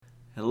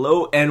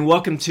Hello and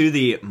welcome to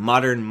the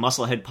Modern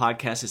Musclehead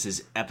Podcast. This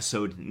is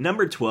episode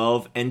number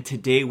 12, and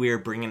today we are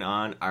bringing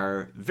on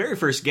our very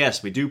first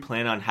guest. We do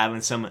plan on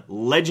having some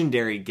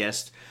legendary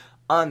guests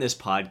on this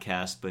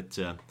podcast, but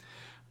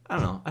I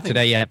don't know. I think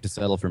today you have to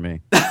settle for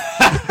me.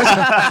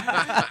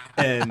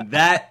 And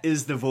that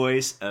is the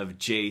voice of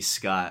Jay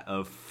Scott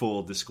of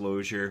Full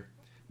Disclosure.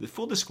 The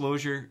Full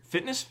Disclosure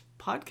Fitness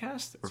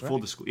Podcast? Or Full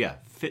Disclosure? Yeah,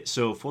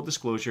 Full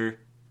Disclosure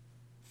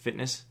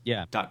Fitness.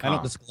 Yeah, I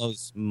don't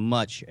disclose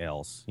much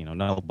else.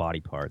 No body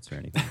parts or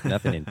anything.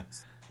 Nothing in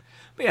this.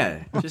 But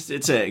yeah,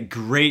 it's a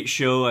great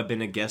show. I've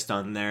been a guest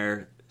on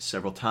there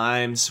several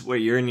times. Where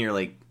you're in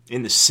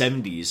the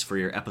 70s for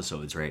your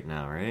episodes right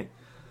now, right?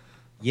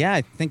 Yeah,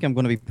 I think I'm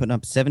going to be putting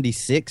up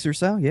 76 or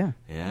so. Yeah.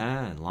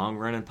 Yeah, long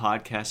running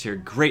podcast here.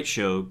 Great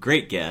show,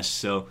 great guest.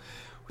 So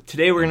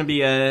today we're going to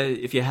be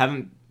if you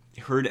haven't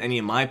heard any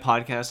of my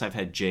podcasts, I've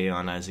had Jay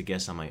on as a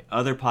guest on my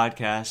other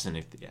podcast, and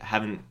if you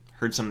haven't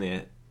heard some of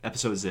the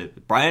episodes that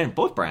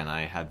both Brian and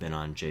I have been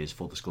on Jay's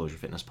Full Disclosure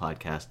Fitness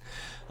podcast.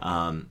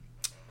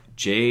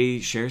 Jay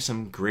shares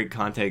some great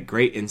content,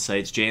 great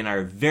insights. Jay and I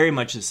are very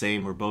much the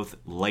same. We're both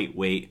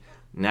lightweight,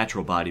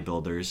 natural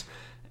bodybuilders.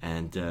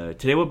 And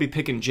today we'll be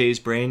picking Jay's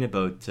brain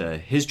about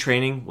his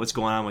training, what's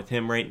going on with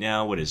him right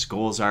now, what his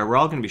goals are. We're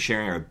all going to be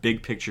sharing our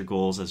big picture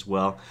goals as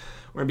well.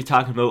 We're going to be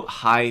talking about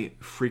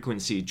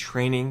high-frequency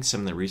training,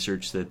 some of the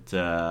research that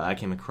I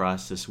came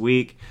across this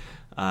week.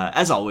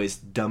 As always,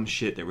 dumb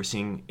shit that we're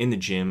seeing in the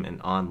gym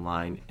and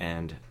online,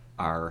 and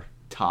our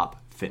top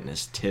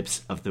fitness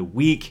tips of the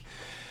week.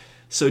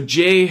 So,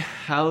 Jay,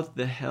 how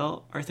the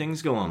hell are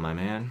things going, my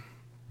man?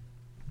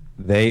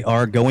 They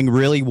are going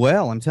really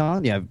well, I'm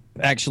telling you. I've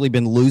actually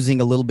been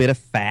losing a little bit of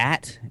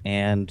fat,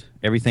 and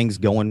everything's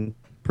going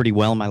pretty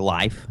well in my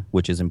life,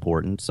 which is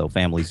important, so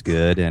family's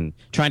good. And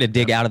trying to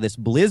dig out of this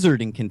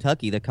blizzard in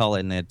Kentucky. They're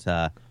calling it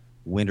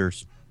winter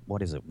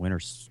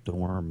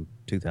storm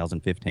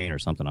 2015 or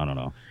something, I don't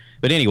know.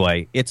 But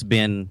anyway, it's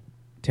been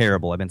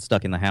terrible. I've been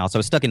stuck in the house. I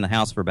was stuck in the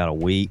house for about a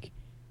week,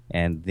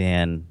 and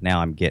then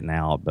now I'm getting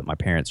out, but my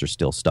parents are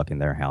still stuck in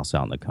their house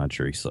out in the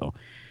country, so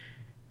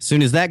as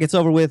soon as that gets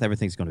over with,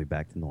 everything's going to be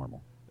back to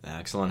normal.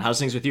 Excellent. How's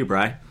things with you,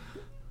 Bri?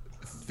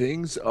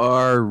 Things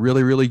are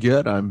really, really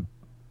good. I'm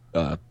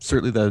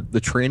certainly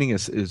the training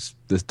is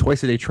the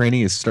twice-a-day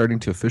training is starting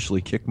to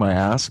officially kick my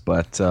ass,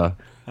 but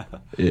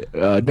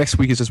next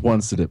week is just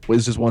once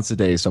a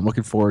day, so I'm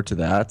looking forward to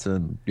that.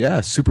 And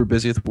yeah, super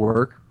busy with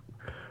work,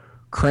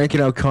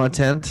 cranking out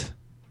content,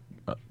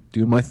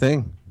 doing my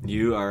thing.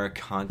 You are a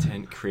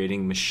content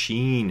creating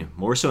machine,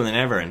 more so than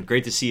ever, and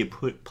great to see you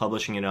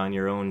publishing it on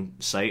your own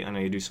site. I know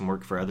you do some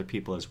work for other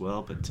people as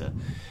well, but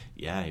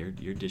yeah,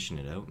 you're dishing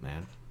it out,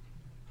 man.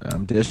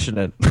 I'm dishing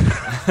it.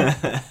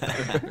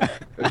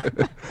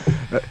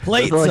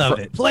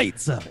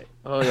 Plates of it.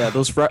 Oh yeah,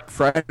 those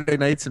Friday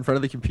nights in front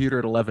of the computer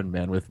at 11,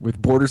 man,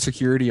 with border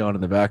security on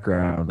in the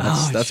background.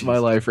 That's my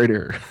life right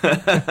here.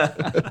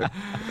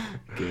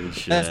 Good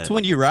shit. That's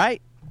when you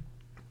write.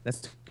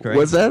 That's correct.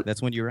 What's that?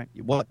 That's when you write.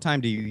 What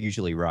time do you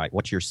usually write?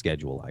 What's your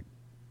schedule like?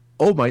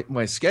 Oh,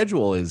 my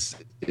schedule is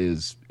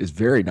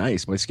very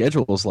nice. My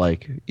schedule is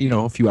like,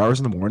 a few hours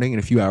in the morning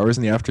and a few hours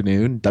in the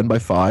afternoon, done by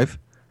 5.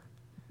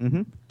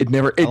 Mm-hmm. It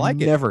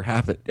never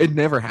happens. It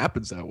never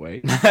happens that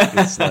way.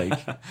 It's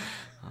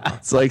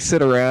like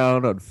sit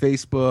around on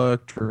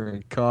Facebook,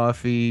 drink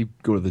coffee,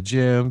 go to the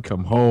gym,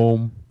 come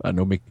home. I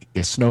know, make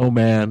a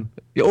snowman.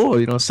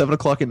 7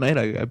 o'clock at night.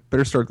 I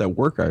better start that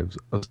work I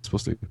was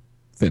supposed to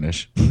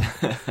finish.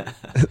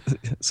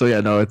 So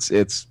yeah, no,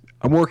 it's.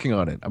 I'm working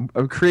on it.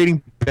 I'm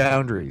creating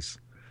boundaries,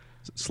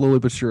 slowly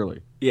but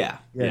surely. Yeah.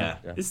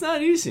 It's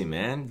not easy,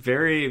 man.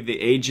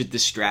 The age of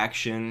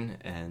distraction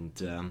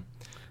and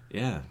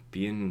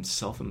being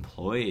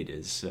self-employed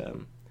is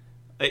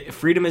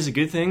freedom is a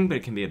good thing, but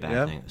it can be a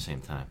bad thing at the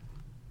same time.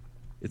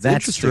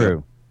 That's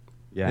true.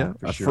 Yeah,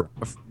 for sure.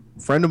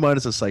 A friend of mine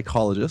is a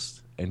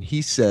psychologist, and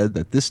he said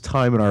that this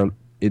time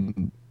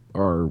in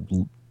our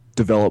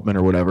development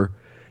or whatever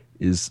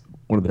is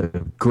one of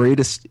the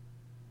greatest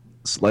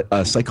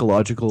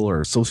psychological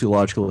or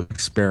sociological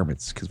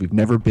experiments, because we've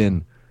never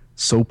been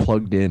so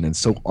plugged in and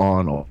so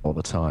on all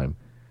the time.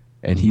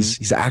 And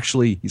he's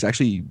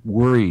actually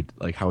worried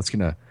like how it's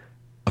gonna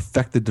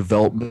affect the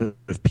development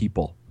of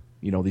people.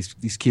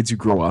 These kids who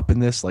grow up in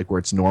this, like where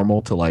it's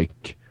normal to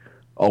like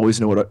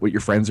always know what your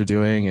friends are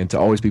doing and to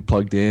always be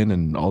plugged in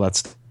and all that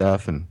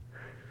stuff. And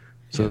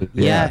so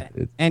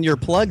and you're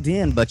plugged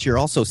in, but you're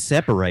also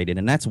separated,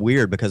 and that's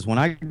weird because when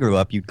I grew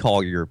up, you'd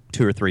call your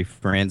 2 or 3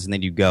 friends, and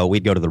then we'd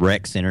go to the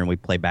rec center and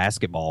we'd play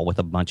basketball with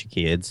a bunch of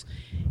kids,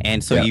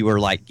 and so you were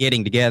like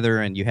getting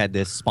together, and you had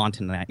this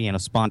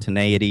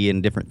spontaneity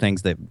and different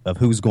things of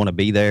who's going to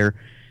be there.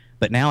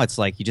 But now it's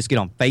like you just get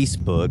on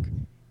Facebook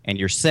and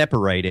you're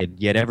separated,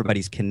 yet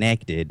everybody's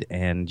connected,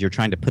 and you're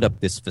trying to put up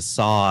this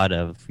facade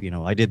of,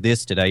 I did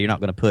this today. You're not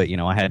going to put,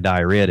 I had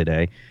diarrhea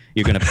today.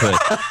 You're going to put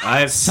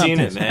I've seen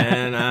it,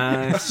 man.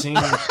 I've seen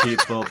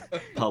people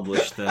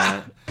publish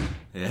that.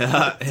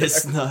 Yeah,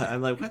 it's not.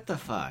 I'm like, what the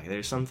fuck?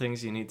 There's some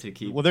things you need to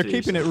keep. Well, they're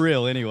keeping it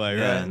real anyway, right?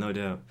 Yeah, no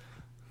doubt.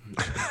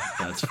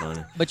 That's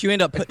funny. But you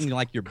end up putting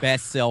like your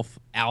best self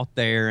out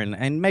there,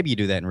 and maybe you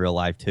do that in real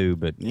life too.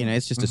 But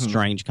it's just a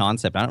strange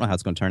concept. I don't know how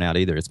it's going to turn out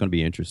either. It's going to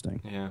be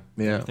interesting. Yeah.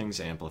 Everything's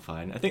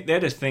amplified. I think they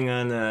had a thing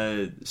on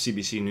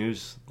CBC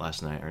News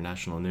last night, or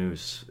National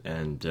News,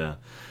 and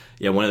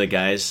one of the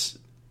guys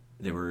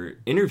they were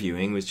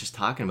interviewing was just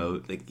talking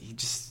about, like, he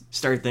just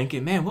started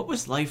thinking, man, what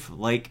was life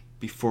like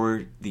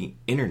before the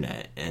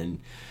internet? And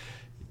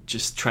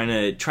just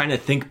trying to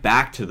think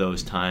back to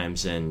those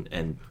times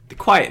and the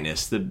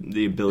quietness,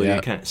 the ability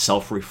to kind of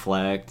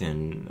self-reflect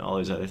and all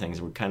those other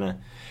things.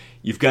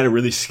 You've got to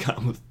really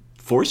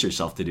force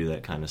yourself to do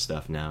that kind of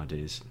stuff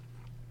nowadays.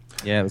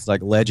 Yeah, it was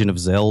like Legend of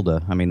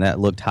Zelda. I mean, that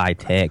looked high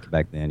tech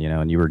back then,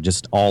 and you were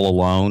just all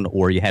alone,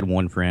 or you had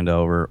one friend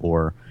over,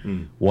 or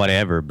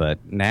whatever. But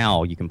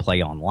now you can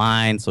play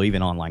online, so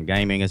even online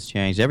gaming has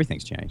changed.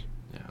 Everything's changed.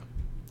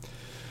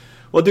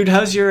 Well, dude,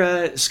 how's your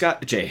I'm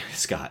Scott.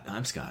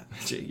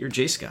 You're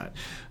Jay Scott.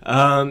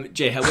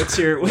 Jay, what's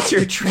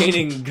your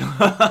training?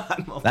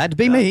 That'd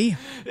be me.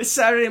 It's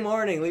Saturday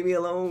morning. Leave me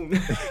alone.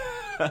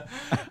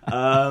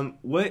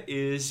 What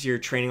is your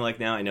training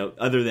like now? I know,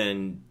 other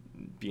than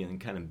being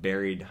kind of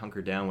buried,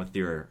 hunkered down with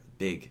your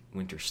big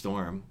winter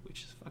storm,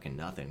 which is fucking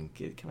nothing.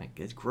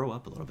 Kids, grow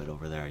up a little bit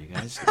over there. You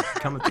guys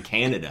come up to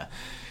Canada.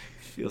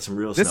 Feel some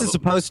real. This is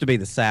supposed to be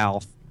the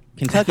South.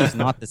 Kentucky's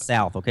not the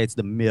South, okay? It's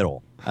the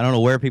middle. I don't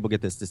know where people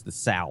get this the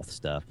South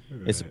stuff.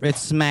 Right.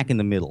 It's smack in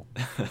the middle.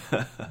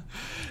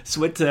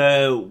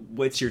 So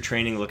what's your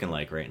training looking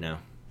like right now?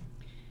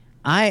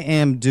 I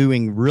am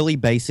doing really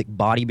basic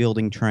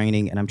bodybuilding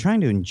training, and I'm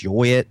trying to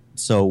enjoy it.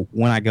 So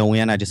when I go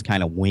in, I just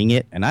kind of wing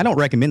it. And I don't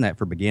recommend that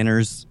for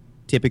beginners,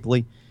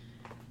 typically.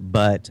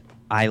 But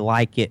I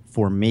like it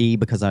for me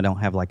because I don't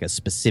have like a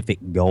specific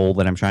goal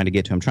that I'm trying to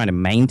get to. I'm trying to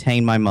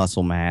maintain my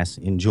muscle mass,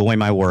 enjoy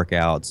my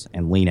workouts,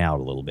 and lean out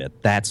a little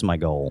bit. That's my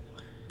goal.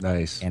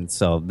 Nice. And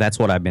so that's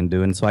what I've been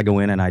doing. So I go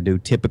in and I do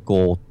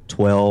typical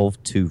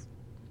 12 to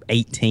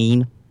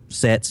 18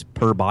 sets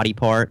per body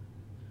part.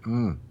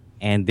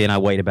 And then I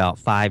wait about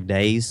 5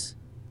 days,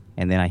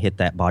 and then I hit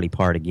that body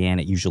part again.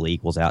 It usually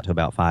equals out to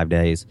about 5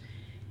 days.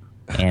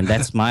 And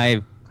that's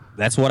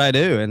what I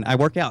do. And I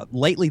work out.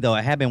 Lately, though,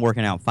 I have been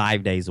working out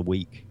 5 days a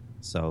week.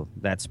 So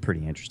that's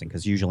pretty interesting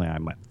because usually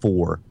I'm at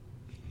 4.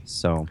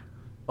 So.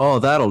 Oh,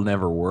 that'll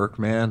never work,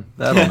 man.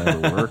 That'll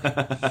never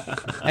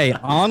work. Hey,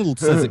 Arnold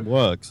says it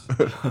works.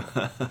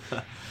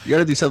 You got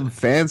to do something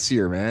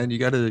fancier, man. You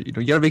got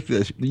to make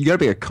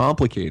it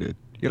complicated.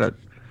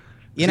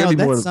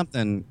 That's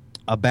something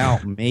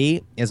about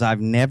me is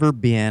I've never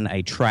been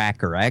a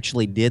tracker. I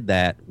actually did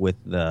that with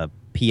the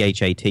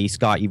PHAT.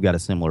 Scott, you've got a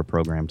similar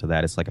program to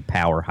that. It's like a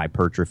power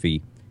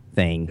hypertrophy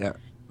thing. Yeah.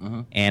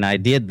 Uh-huh. And I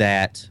did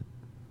that,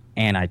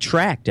 and I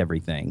tracked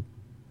everything,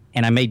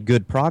 and I made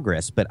good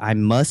progress. But I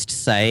must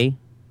say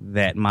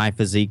that my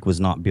physique was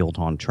not built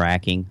on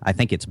tracking. I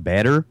think it's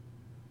better,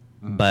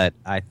 but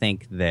I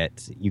think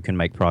that you can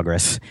make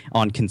progress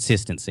on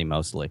consistency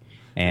mostly.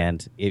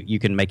 And you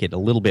can make it a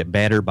little bit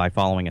better by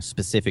following a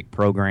specific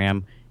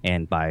program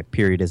and by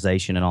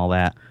periodization and all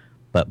that.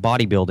 But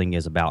bodybuilding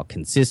is about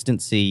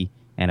consistency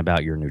and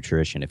about your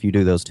nutrition. If you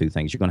do those two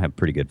things, you're going to have a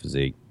pretty good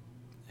physique.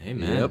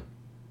 Amen. Yep.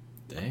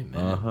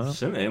 Amen.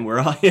 So, man, we're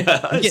all getting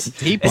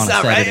deep on it's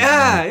not Saturday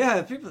right.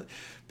 Yeah.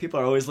 People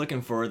are always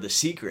looking for the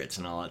secrets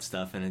and all that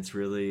stuff, and it's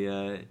really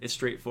it's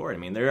straightforward. I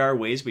mean, there are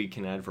ways we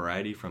can add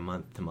variety from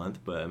month to month,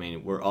 but I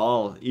mean, we're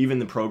all, even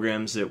the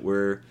programs that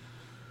we're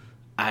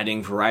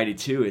adding variety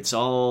to, it's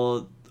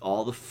all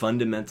the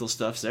fundamental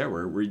stuff's there.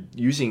 We're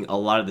using a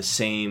lot of the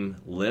same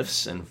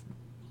lifts, and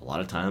a lot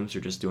of times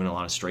we're just doing a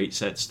lot of straight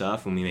set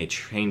stuff, and we may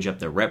change up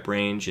the rep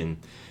range and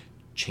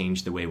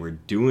change the way we're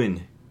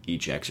doing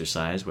each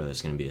exercise, whether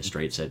it's going to be a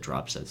straight set,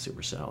 drop set,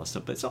 superset, all that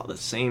stuff, but it's all the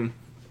same.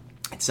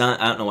 It's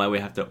not, I don't know why we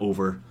have to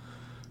over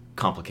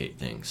complicate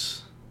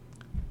things.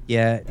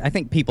 Yeah, I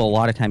think people, a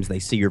lot of times they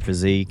see your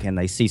physique and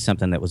they see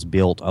something that was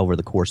built over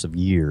the course of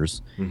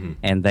years,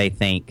 and they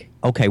think,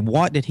 okay,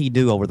 what did he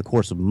do over the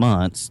course of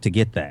months to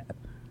get that?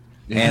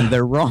 Yeah. And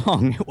they're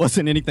wrong. It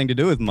wasn't anything to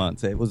do with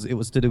months. It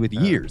was to do with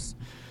years.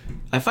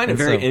 I find it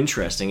very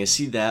interesting. I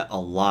see that a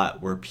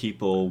lot where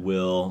people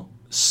will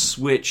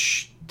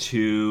switch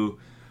to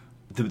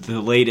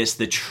the latest,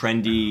 the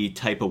trendy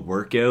type of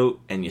workout,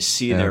 and you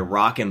see their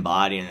rocking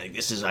body, and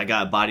like, I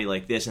got a body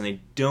like this, and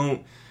they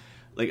don't.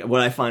 Like,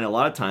 what I find a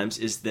lot of times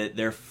is that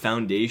their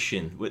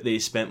foundation, what they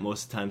spent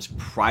most of the times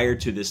prior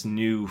to this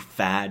new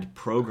fad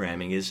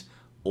programming, is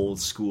old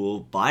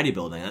school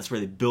bodybuilding. That's where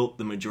they built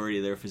the majority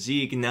of their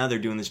physique, and now they're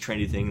doing this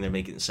trendy thing, and they're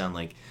making it sound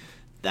like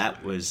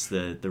that was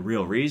the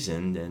real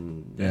reason,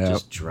 and it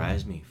just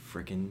drives me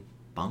freaking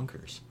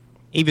bonkers.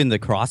 Even the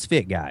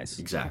CrossFit guys.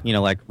 Exactly.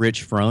 Like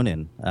Rich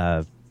Fronin,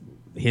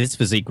 his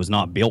physique was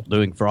not built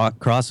doing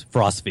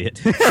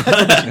CrossFit. That's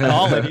what you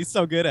call it. He's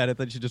so good at it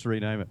that you should just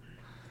rename it.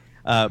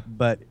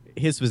 But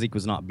his physique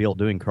was not built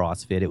doing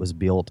CrossFit. It was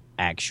built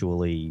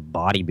actually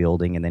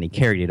bodybuilding, and then he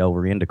carried it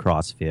over into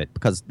CrossFit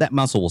because that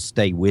muscle will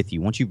stay with you.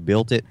 Once you've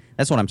built it,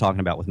 that's what I'm talking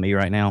about with me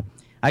right now.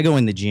 I go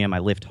in the gym, I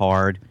lift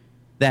hard.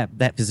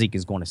 That physique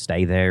is going to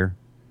stay there.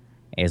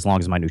 as long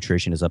as my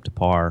nutrition is up to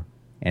par.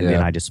 And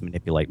then I just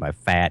manipulate my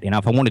fat. And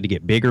if I wanted to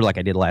get bigger like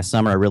I did last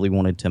summer, I really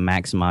wanted to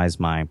maximize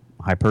my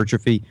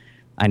hypertrophy,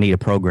 I need a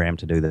program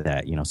to do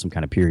that, some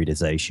kind of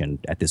periodization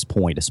at this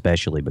point,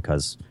 especially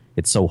because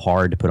it's so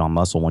hard to put on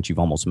muscle once you've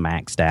almost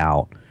maxed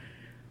out.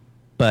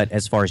 But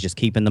as far as just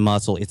keeping the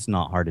muscle, it's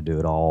not hard to do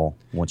at all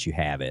once you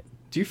have it.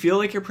 Do you feel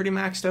like you're pretty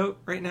maxed out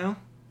right now?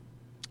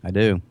 I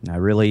do.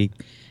 And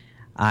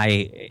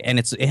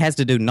it has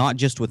to do not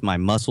just with my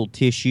muscle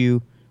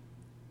tissue,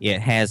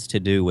 it has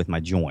to do with my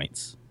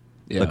joints.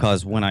 Yeah.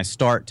 Because when I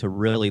start to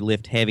really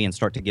lift heavy and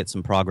start to get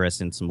some progress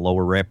in some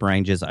lower rep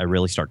ranges, I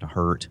really start to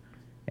hurt.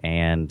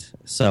 And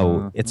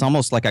so it's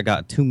almost like I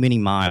got too many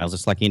miles.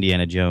 It's like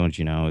Indiana Jones,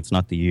 it's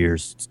not the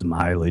years, it's the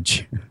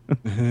mileage.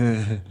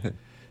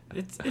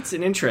 It's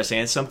an interesting,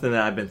 it's something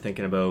that I've been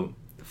thinking about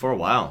for a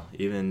while.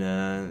 Even,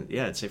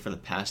 I'd say for the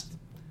past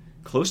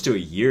close to a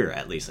year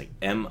at least. Like,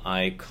 am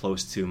I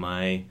close to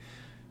my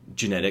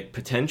genetic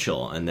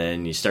potential? And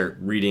then you start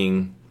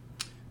reading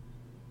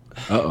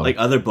like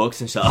other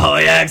books and stuff. Oh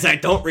yeah,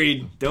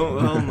 exactly.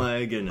 Don't. Oh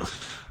my goodness.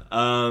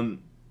 No,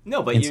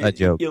 but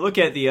you look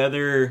at the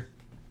other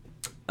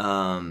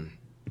kind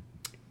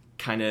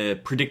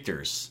of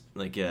predictors,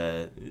 like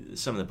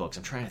some of the books.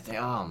 I'm trying to think.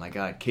 Oh my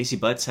God, Casey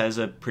Butts has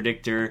a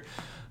predictor.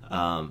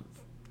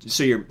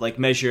 So you're like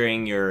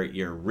measuring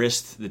your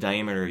wrist, the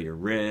diameter of your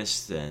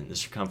wrist, and the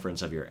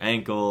circumference of your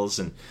ankles,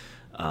 and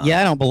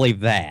I don't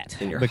believe that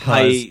because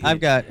height. I've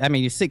got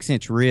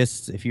 6-inch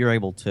wrists. If you're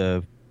able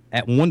to.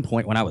 At one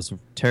point, when I was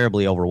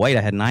terribly overweight, I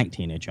had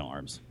 19-inch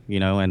arms,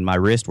 and my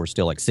wrists were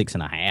still like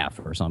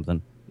 6.5 or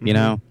something,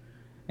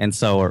 and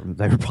so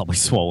they were probably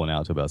swollen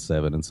out to about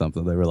 7 and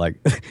something. They were like,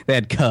 they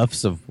had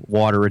cuffs of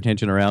water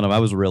retention around them. I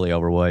was really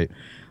overweight.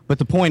 But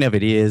the point of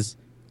it is,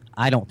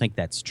 I don't think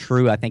that's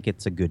true. I think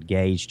it's a good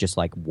gauge, just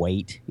like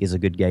weight is a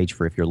good gauge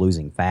for if you're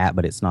losing fat,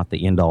 but it's not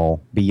the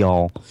end-all,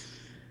 be-all.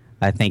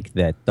 I think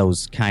that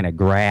those kind of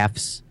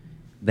graphs,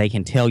 they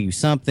can tell you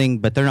something,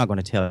 but they're not going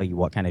to tell you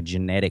what kind of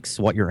genetics,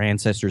 what your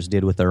ancestors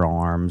did with their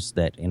arms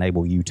that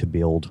enable you to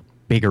build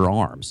bigger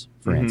arms,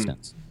 for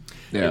instance.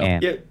 Yeah,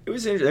 it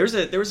was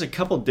interesting. There was a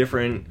couple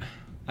different.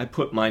 I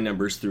put my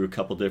numbers through a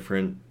couple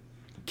different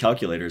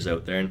calculators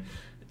out there, and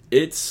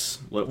it's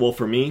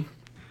for me.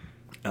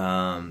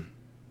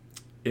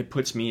 It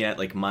puts me at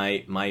like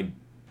my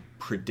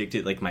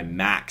predicted, like my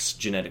max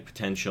genetic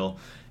potential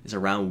is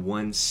around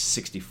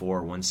 164,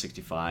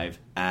 165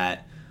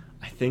 at.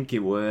 I think it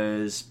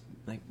was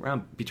like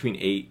around between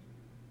 8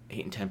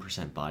 and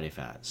 10% body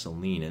fat, so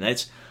lean, and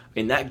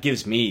that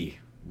gives me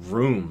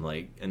room,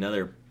 like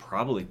another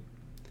probably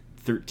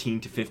 13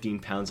 to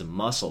 15 pounds of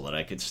muscle that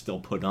I could still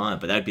put on,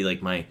 but that'd be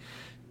like my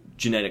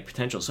genetic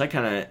potential. So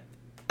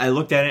I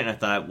looked at it and I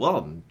thought,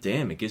 well,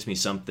 damn, it gives me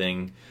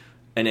something,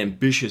 an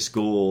ambitious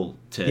goal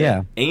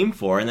to aim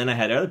for, and then I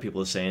had other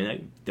people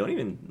saying, don't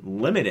even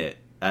limit it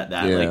at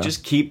that, like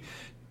just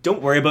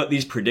don't worry about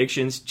these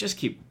predictions, just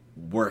keep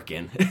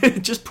working.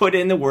 Just put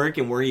in the work,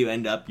 and where you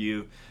end up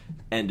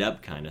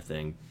kind of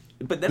thing.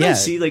 But then I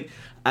see like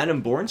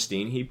Adam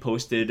Bornstein, he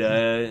posted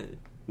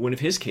one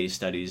of his case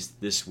studies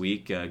this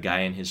week, a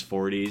guy in his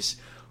 40s,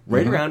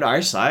 right around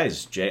our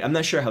size, Jay. I'm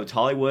not sure how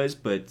tall he was,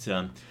 but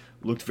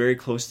looked very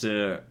close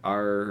to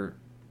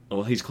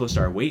he's close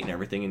to our weight and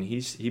everything, and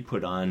he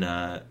put on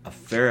a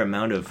fair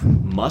amount of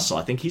muscle.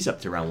 I think he's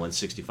up to around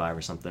 165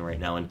 or something right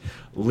now, and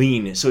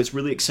lean. So it's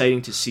really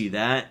exciting to see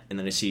that. And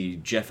then I see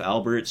Jeff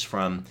Alberts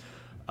from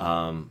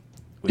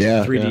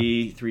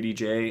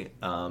 3DJ,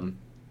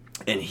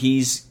 and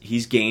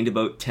he's gained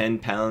about 10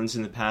 pounds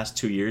in the past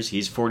 2 years.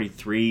 He's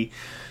 43.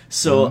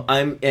 So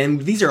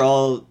and these are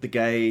all the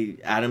guy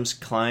Adam's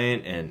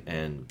client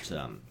and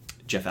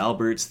Jeff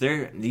Alberts.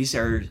 These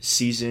are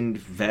seasoned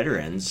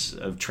veterans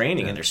of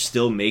training, and they're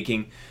still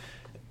making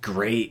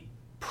great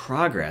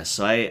progress.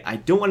 So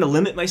I don't want to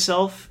limit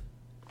myself,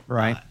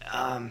 right?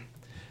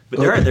 But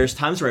there's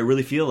times where I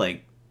really feel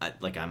like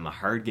I'm a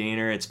hard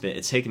gainer. It's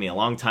taken me a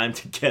long time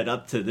to get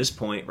up to this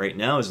point right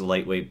now as a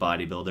lightweight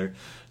bodybuilder,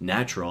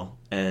 natural,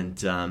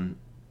 and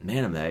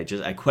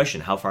I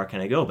question how far can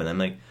I go. But I'm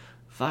like,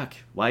 fuck,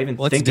 why even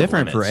think it's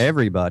different of for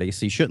everybody,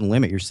 so you shouldn't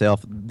limit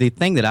yourself. The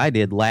thing that I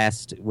did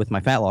last with my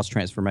fat loss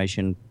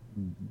transformation,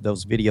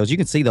 those videos, you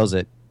can see those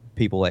at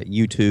people at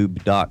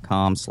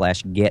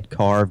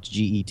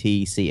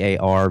youtube.com/getcarved,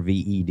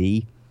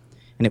 GETCARVED.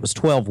 And it was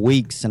 12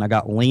 weeks, and I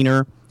got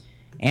leaner,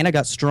 and I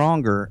got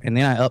stronger, and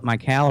then I upped my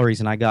calories,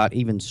 and I got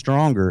even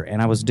stronger,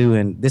 and I was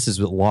doing, this is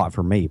a lot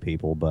for me,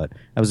 people, but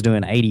I was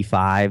doing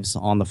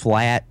 85s on the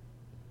flat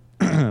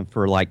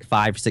for like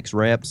 5-6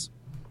 reps.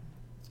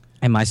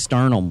 And my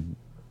sternum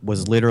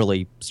was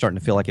literally starting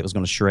to feel like it was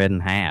going to shred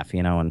in half,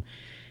 and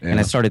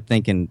I started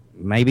thinking,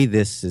 maybe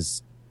this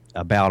is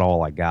about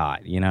all I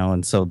got,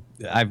 and so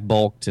I've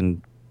bulked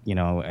and,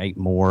 ate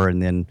more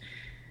and then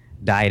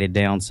dieted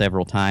down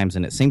several times,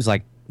 and it seems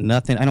like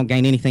nothing, I don't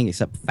gain anything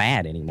except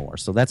fat anymore.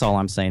 So that's all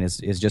I'm saying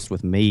is just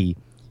with me,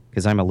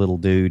 because I'm a little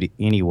dude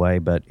anyway,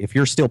 but if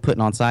you're still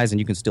putting on size and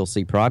you can still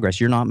see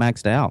progress, you're not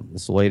maxed out.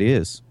 That's the way it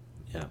is.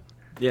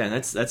 Yeah, and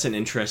that's an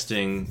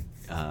interesting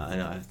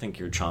I think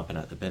you're chomping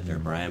at the bit there,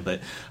 Brian.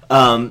 But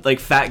like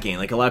fat gain,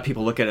 like a lot of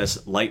people look at us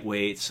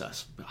lightweights,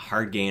 us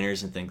hard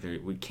gainers, and think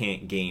that we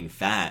can't gain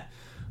fat.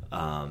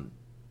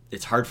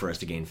 It's hard for us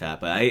to gain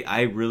fat, but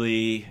I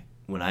really,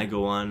 when I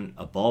go on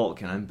a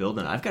bulk and I'm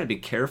building, I've got to be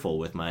careful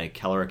with my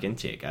caloric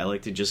intake. I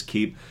like to just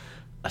keep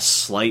a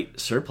slight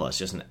surplus,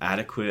 just an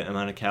adequate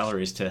amount of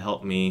calories to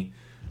help me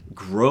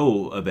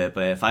grow a bit.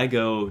 But if I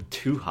go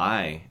too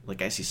high,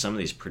 like I see some of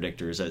these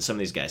predictors, some of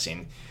these guys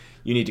saying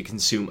you need to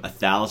consume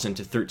 1,000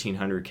 to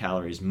 1,300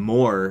 calories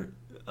more,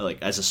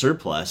 like as a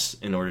surplus,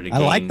 in order to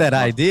gain. I like that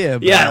idea.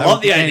 Yeah, I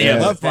love the idea. I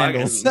love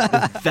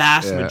the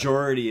vast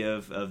majority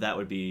of that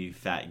would be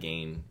fat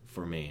gain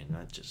for me, and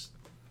not just.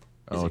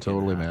 Oh,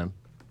 totally, man.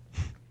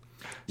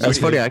 That's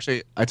funny.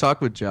 Actually, I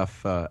talked with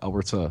Jeff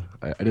Alberta.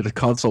 I did a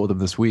consult with him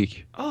this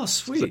week. Oh,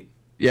 sweet.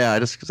 Yeah,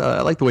 because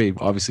I like the way,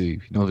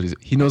 obviously,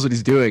 he knows what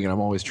he's doing, and I'm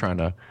always trying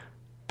to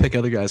pick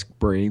other guys'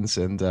 brains.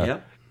 And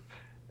and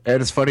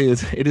it's funny,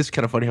 it is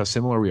kind of funny how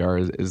similar we are.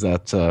 Is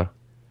that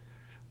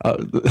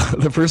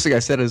the first thing I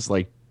said is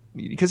like,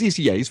 because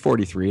he's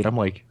 43, and I'm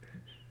like,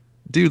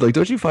 dude, like,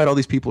 don't you find all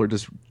these people are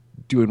just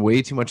doing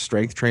way too much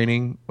strength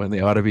training when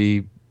they ought to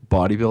be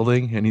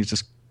bodybuilding? And he's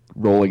just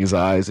rolling his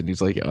eyes, and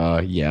he's like,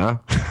 yeah.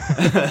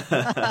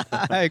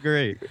 I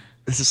agree.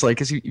 It's just like,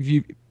 because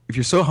if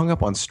you're so hung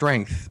up on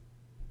strength,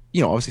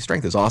 obviously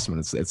strength is awesome,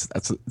 and it's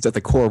at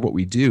the core of what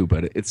we do.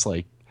 But it's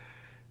like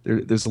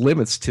there's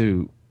limits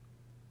to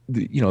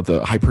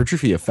the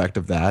hypertrophy effect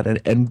of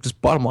that. And just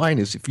bottom line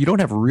is, if you don't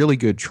have really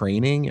good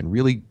training and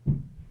really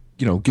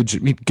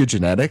good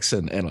genetics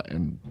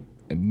and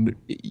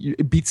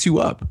it beats you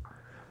up.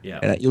 Yeah.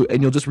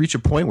 And you'll just reach a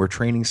point where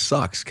training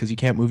sucks because you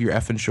can't move your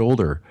effing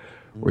shoulder,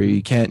 or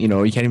you can't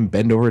even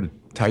bend over to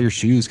tie your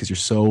shoes because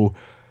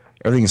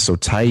everything is so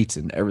tight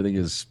and everything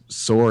is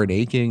sore and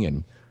aching.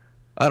 And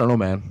I don't know,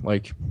 man.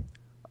 Like, I'm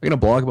gonna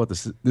blog about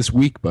this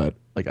week, but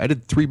like, I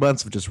did 3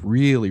 months of just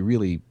really,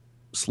 really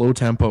slow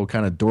tempo,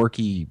 kind of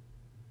dorky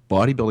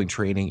bodybuilding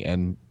training,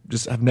 and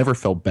just have never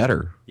felt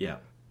better. Yeah.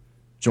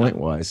 Joint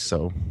wise,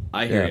 so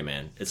I hear you,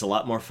 man. It's a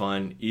lot more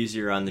fun,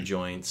 easier on the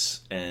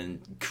joints, and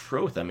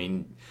growth. I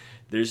mean,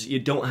 you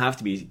don't have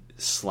to be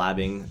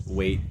slabbing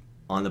weight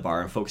on the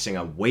bar and focusing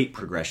on weight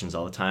progressions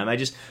all the time.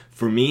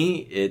 For me,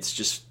 it's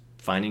just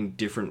finding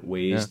different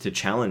ways to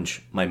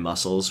challenge my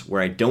muscles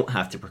where I don't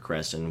have to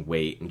progress in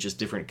weight, and just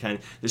different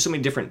there's so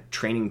many different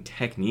training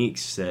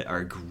techniques that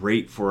are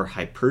great for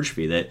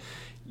hypertrophy that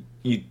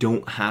you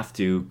don't have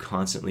to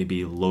constantly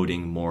be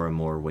loading more and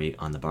more weight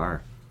on the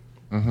bar.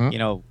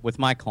 Mm-hmm. With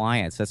my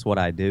clients, that's what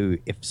I do.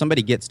 If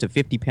somebody gets to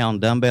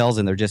 50-pound dumbbells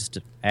and they're just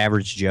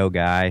average Joe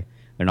guy,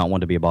 they're not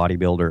wanting to be a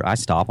bodybuilder, I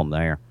stop them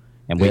there.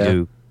 And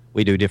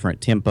we do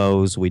different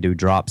tempos, we do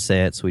drop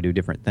sets, we do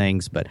different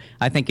things. But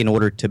I think in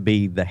order to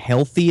be the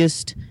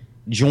healthiest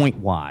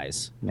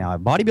joint-wise, now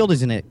bodybuilding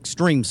is an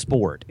extreme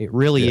sport. It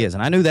really is.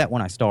 And I knew that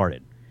when I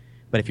started.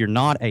 But if you're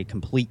not a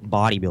complete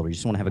bodybuilder, you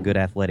just want to have a good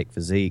athletic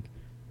physique,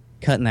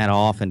 cutting that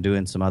off and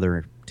doing some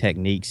other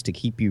techniques to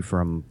keep you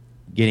from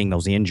getting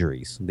those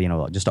injuries,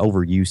 just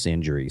overuse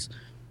injuries,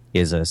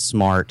 is a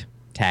smart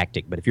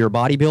tactic. But if you're a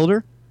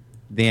bodybuilder,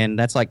 then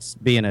that's like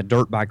being a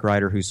dirt bike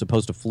rider who's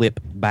supposed to flip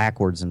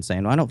backwards and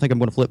saying, I don't think I'm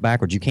going to flip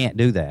backwards. You can't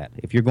do that.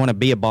 If you're going to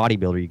be a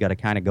bodybuilder, you got to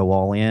kind of go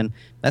all in.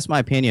 That's my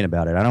opinion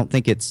about it. I don't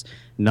think it's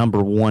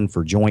number one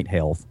for joint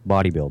health,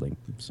 bodybuilding.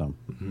 So,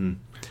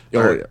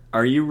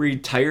 Are you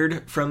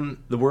retired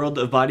from the world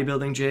of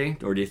bodybuilding, Jay?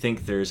 Or do you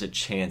think there's a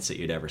chance that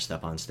you'd ever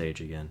step on stage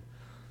again?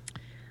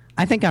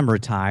 I think I'm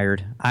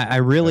retired. I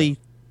really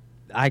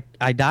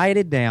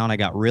dieted down. I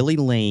got really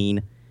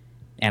lean,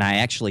 and I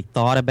actually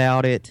thought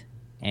about it.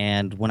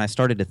 And when I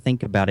started to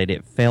think about it,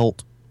 it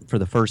felt for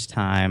the first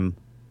time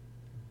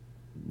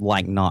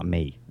like not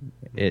me.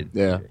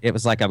 It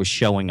was like I was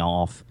showing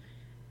off,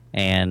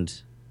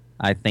 and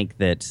I think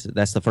that's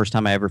the first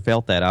time I ever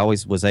felt that. I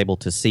always was able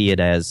to see it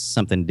as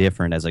something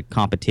different, as a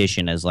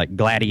competition, as like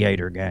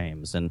gladiator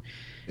games, and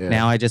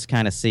now I just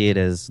kind of see it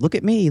as look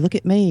at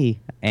me,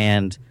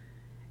 and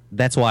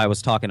that's why I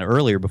was talking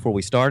earlier before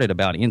we started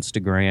about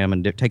Instagram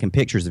and taking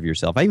pictures of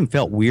yourself. I even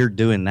felt weird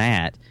doing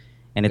that,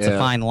 and it's a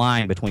fine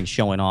line between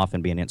showing off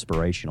and being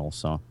inspirational.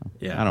 So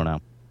I don't know.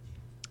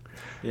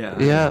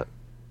 Yeah.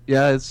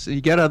 It's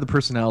you got to have the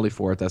personality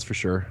for it. That's for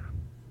sure.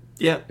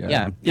 Yeah.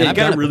 You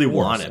gotta really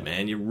want it,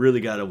 man. You really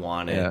gotta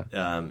want it.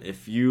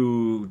 If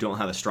you don't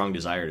have a strong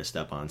desire to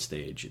step on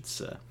stage, it's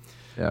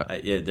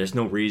there's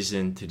no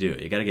reason to do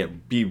it. You gotta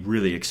be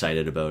really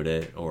excited about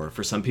it. Or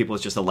for some people,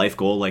 it's just a life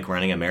goal, like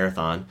running a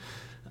marathon.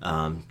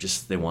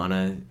 Just they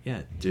wanna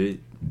do it.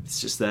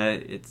 It's just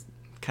that it's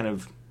kind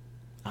of,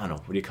 I don't know,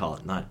 what do you call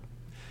it? Not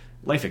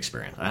life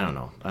experience. I don't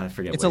know. I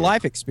forget. It's a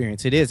life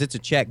experience. It is. It's a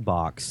check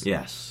box.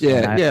 Yes.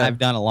 I've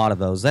done a lot of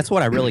those. That's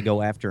what I really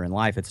go after in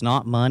life. It's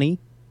not money.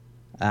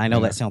 I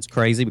know that sounds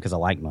crazy because I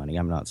like money.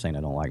 I'm not saying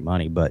I don't like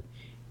money, but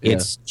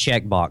it's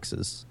check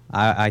boxes.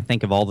 I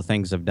think of all the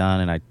things I've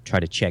done, and I try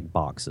to check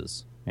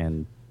boxes.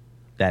 And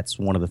that's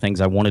one of the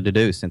things I wanted to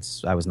do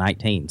since I was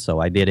 19.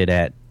 So I did it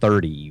at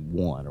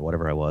 31 or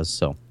whatever I was.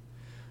 So,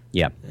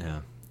 yeah.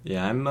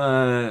 Yeah,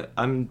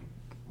 I'm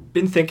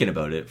been thinking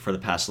about it for the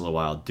past little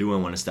while. Do I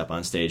want to step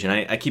on stage? And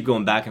I keep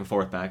going back and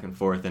forth,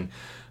 and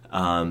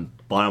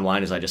bottom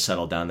line is I just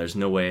settled down. There's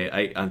no way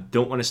I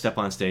don't want to step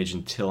on stage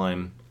until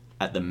I'm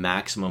at the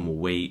maximum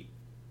weight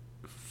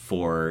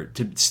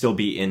to still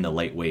be in the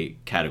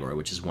lightweight category,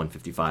 which is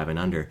 155 and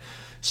under.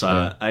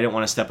 So I don't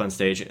want to step on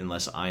stage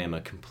unless I am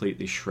a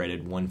completely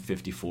shredded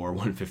 154,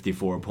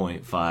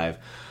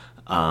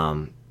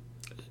 154.5.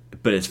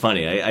 But it's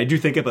funny. I do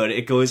think about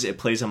it. It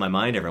plays on my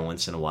mind every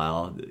once in a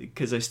while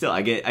because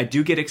I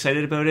do get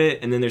excited about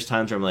it. And then there's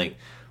times where I'm like,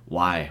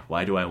 why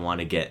do I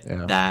want to get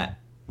that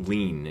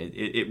lean?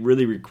 It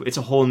really, it's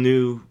a whole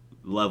new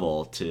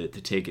level to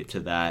take it to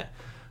that,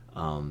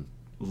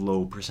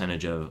 low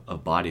percentage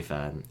of body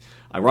fat.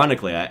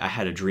 Ironically, I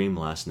had a dream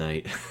last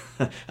night.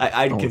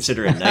 I'd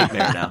consider it a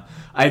nightmare now.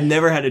 I've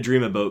never had a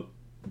dream about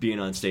being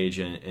on stage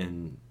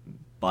in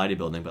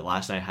bodybuilding, but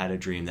last night I had a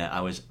dream that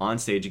I was on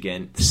stage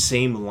again, the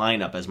same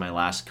lineup as my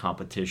last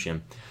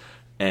competition,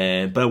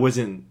 but I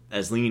wasn't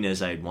as lean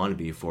as I'd want to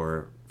be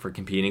for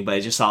competing. But I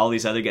just saw all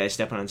these other guys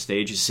stepping on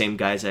stage, the same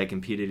guys I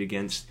competed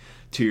against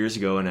 2 years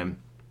ago, and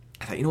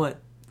I thought, you know what?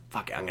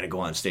 Fuck it, I'm going to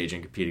go on stage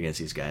and compete against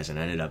these guys. And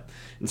I ended up,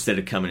 instead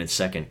of coming in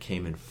second,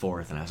 came in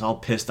fourth. And I was all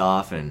pissed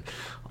off and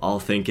all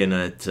thinking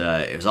that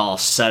it was all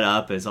set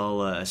up, it's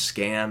all a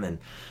scam. And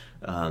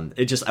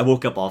I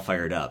woke up all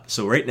fired up.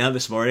 So right now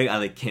this morning,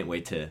 I can't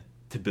wait to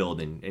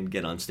build and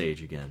get on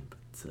stage again.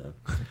 But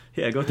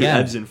I go through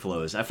ebbs and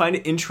flows. I find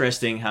it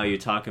interesting how you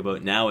talk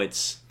about now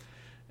it's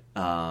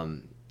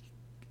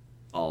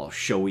all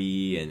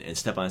showy and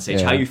step on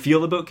stage. How you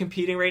feel about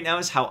competing right now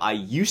is how I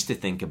used to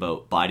think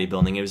about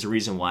bodybuilding. It was the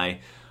reason why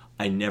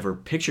I never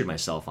pictured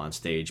myself on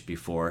stage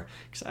before,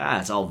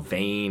 because it's all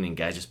vain and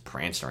guys just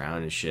prancing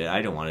around and shit.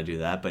 I don't want to do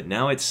that. But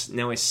now I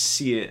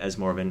see it as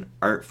more of an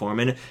art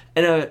form and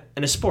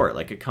a sport,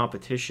 like a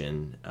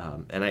competition.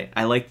 And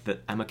I like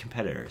that I'm a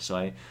competitor, so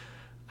I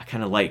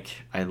kind of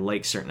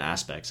like certain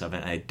aspects of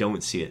it. I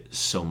don't see it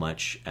so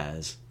much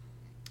as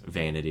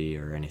vanity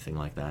or anything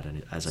like that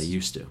as I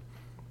used to.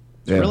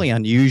 It's really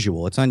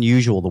unusual. It's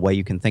unusual the way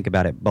you can think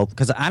about it both,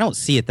 because I don't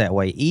see it that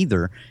way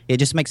either. It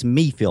just makes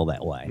me feel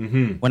that way.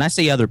 Mm-hmm. When I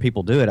see other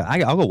people do it,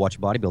 I'll go watch a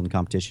bodybuilding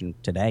competition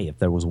today if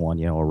there was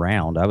one,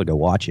 around. I would go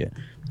watch it.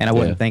 And I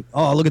wouldn't think,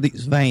 oh, look at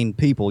these vain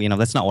people.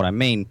 That's not what I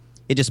mean.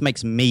 It just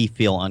makes me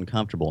feel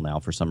uncomfortable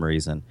now for some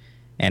reason.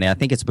 And I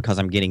think it's because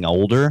I'm getting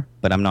older,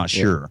 but I'm not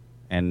sure.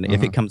 And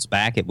if it comes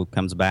back, it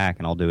comes back,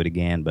 and I'll do it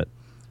again. But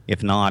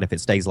if not, if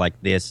it stays like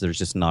this, there's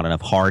just not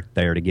enough heart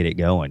there to get it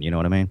going. You know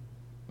what I mean?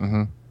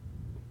 Mm-hmm.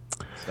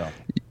 So.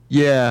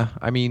 Yeah,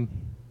 I mean,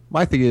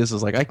 my thing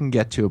is I can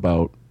get to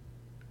about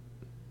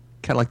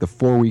kind of like the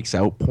 4 weeks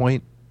out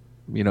point.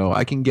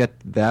 I can get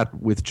that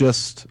with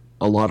just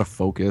a lot of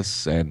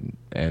focus and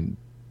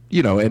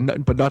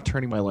but not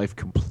turning my life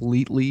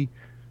completely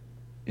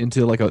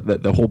into like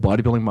the whole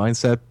bodybuilding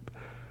mindset.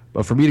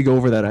 But for me to go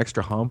over that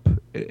extra hump,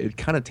 it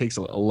kind of takes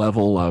a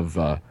level of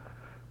I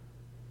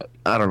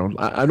don't know.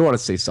 I don't want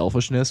to say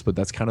selfishness, but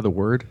that's kind of the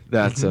word.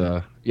 That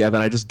that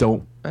I just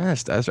don't. I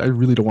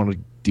really don't want to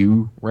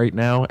do right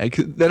now.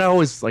 Then I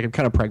always I'm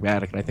kind of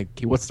pragmatic, and I think,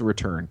 okay, what's the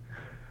return?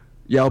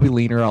 Yeah, I'll be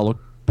leaner. I'll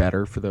look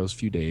better for those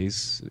few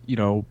days,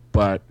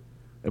 But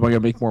am I gonna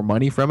make more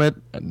money from it?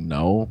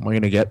 No. Am I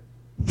gonna get?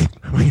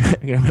 Am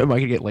I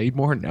gonna get laid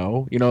more?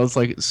 No. It's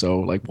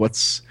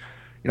what's?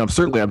 I don't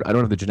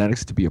have the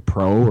genetics to be a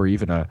pro or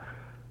even an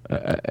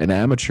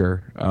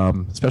amateur,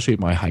 especially at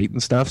my height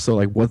and stuff.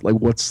 So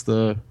what is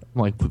the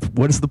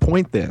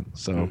point then?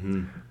 So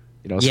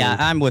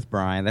I'm with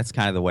Brian. That's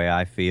kind of the way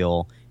I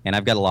feel, and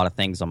I've got a lot of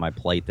things on my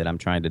plate that I'm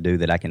trying to do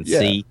that I can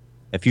see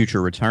a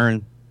future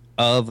return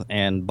of,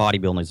 and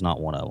bodybuilding is not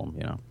one of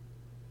them.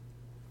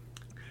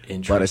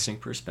 Interesting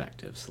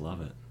perspectives. Love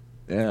it.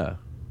 Yeah.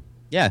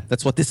 Yeah,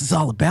 that's what this is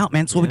all about,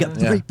 man. That's why we got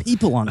 3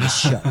 people on this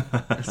show.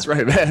 That's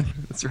right, man.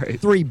 That's right.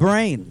 3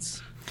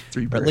 brains.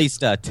 3 brains. Or at least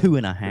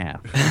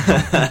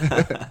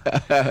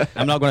 2.5.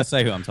 I'm not going to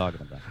say who I'm talking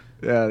about.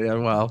 Yeah,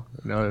 well,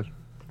 no,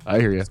 I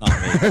hear you. It's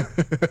not me.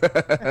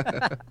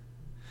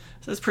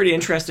 So that's pretty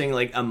interesting,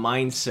 like a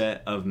mindset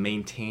of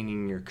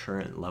maintaining your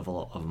current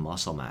level of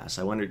muscle mass.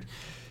 I wondered,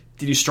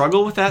 did you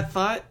struggle with that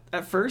thought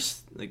at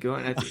first? Like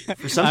going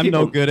for some I'm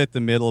people, no good at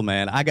the middle,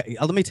 man.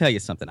 Let me tell you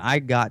something.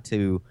 I've got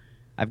to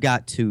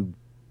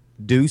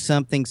do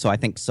something, so I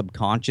think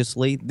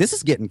subconsciously, this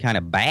is getting kind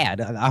of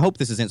bad. I hope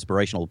this is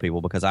inspirational to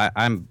people, because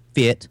I'm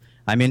fit.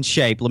 I'm in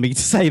shape. Let me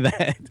say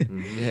that.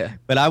 Yeah.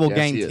 But I will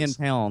gain 10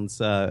 pounds.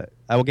 I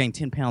will gain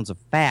 10 pounds of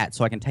fat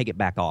so I can take it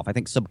back off. I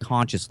think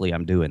subconsciously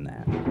I'm doing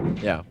that.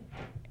 Yeah.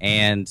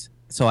 And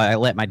so I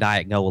let my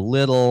diet go a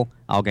little.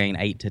 I'll gain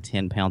 8 to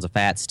 10 pounds of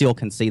fat. Still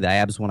can see the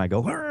abs when I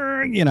go,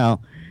 Yeah.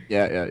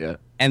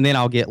 And then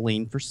I'll get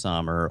lean for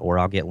summer, or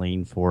I'll get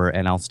lean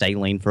and I'll stay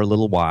lean for a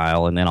little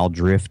while, and then I'll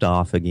drift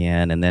off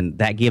again. And then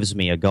that gives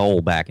me a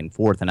goal back and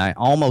forth. And I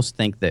almost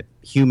think that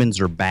humans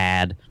are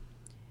bad.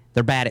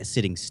 They're bad at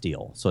sitting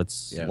still. So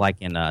it's like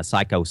in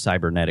Psycho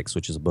Cybernetics,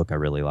 which is a book I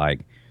really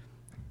like.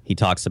 he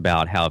talks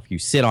about how if you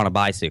sit on a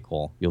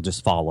bicycle, you'll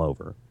just fall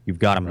over. You've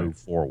got to move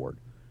forward.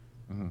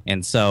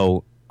 And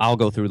so I'll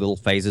go through little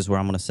phases where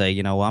I'm going to say,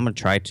 I'm going to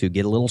try to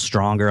get a little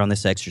stronger on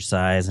this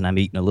exercise, and I'm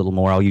eating a little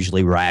more. I'll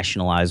usually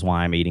rationalize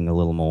why I'm eating a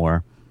little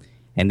more.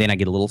 And then I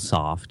get a little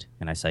soft,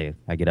 and I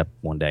get up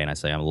one day and I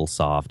say I'm a little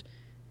soft,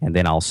 and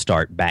then I'll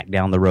start back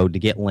down the road to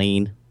get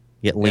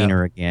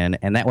leaner again.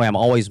 And that way I'm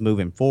always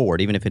moving forward,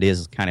 even if it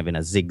is kind of in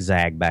a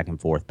zigzag back and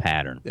forth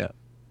pattern. Yeah.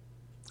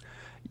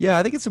 Yeah,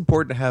 I think it's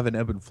important to have an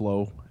ebb and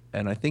flow,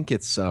 and I think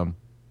it's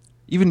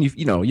even if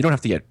you don't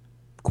have to get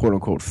quote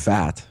unquote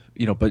fat,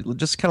 but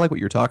just kind of like what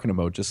you're talking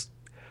about, just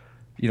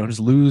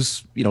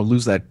lose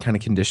that kind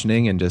of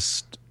conditioning and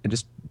just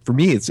for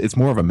me it's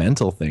more of a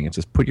mental thing. It's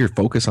just put your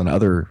focus on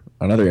other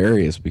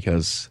areas,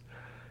 because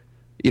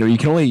you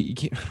can only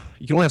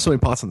have so many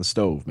pots on the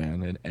stove,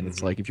 man, and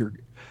it's like if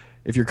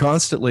you're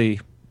constantly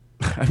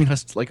I mean,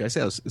 like I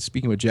said, I was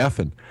speaking with Jeff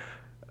and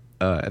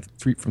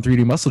from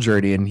 3D Muscle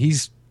Journey, and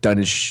he's done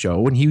his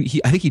show, and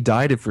he I think he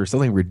dieted for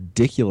something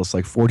ridiculous,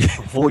 like 40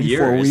 whole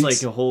year. weeks.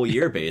 It's like a whole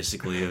year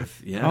basically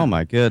of Oh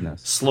my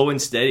goodness. slow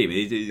and steady. But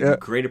he did a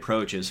great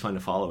approach. It was fun to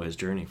follow his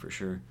journey for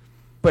sure.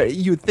 But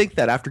you would think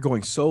that after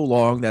going so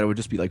long that it would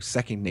just be like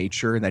second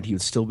nature, and that he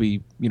would still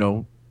be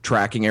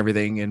tracking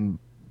everything and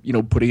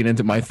putting it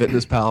into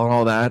MyFitnessPal and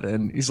all that.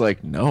 And he's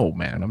like, no,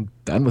 man, I'm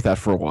done with that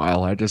for a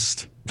while. I'm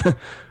just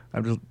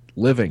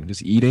living,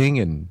 just eating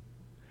and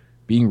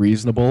being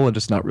reasonable and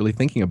just not really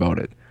thinking about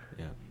it.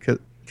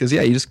 Because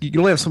you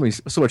only have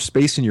so much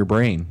space in your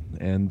brain,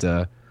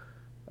 and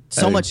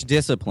so much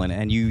discipline,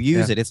 and you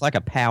use it. It's like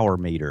a power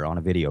meter on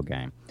a video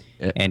game,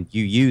 and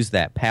you use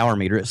that power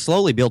meter. It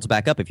slowly builds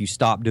back up if you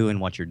stop doing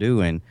what you're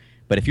doing.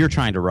 But if you're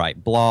trying to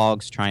write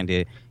blogs, trying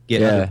to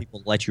get other people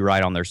to let you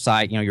write on their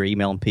site, you're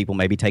emailing people,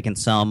 maybe taking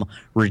some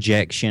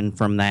rejection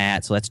from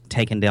that, so that's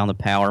taking down the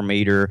power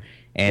meter.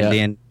 And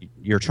then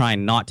you're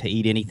trying not to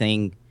eat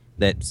anything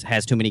that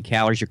has too many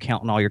calories. You're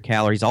counting all your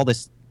calories. All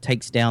this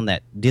takes down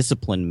that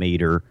discipline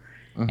meter,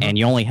 and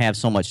you only have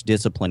so much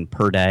discipline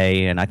per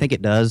day. And I think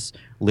it does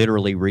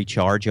literally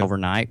recharge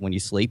overnight when you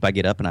sleep. I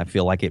get up and I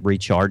feel like it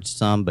recharged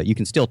some, but you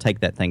can still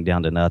take that thing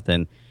down to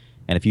nothing.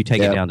 And if you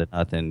take it down to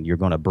nothing, you're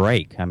going to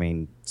break. I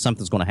mean,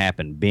 something's going to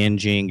happen.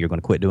 Binging, you're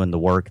going to quit doing the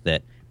work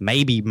that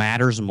maybe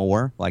matters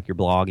more, like your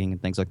blogging and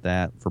things like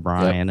that for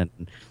Brian,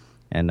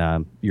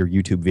 and your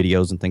YouTube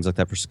videos and things like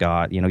that for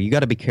Scott. You got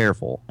to be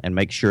careful and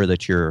make sure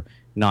that you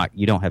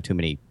don't have too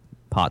many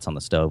pots on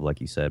the stove, like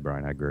you said,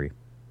 Brian. I agree.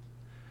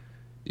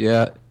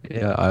 Yeah,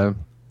 I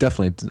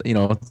definitely.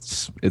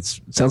 It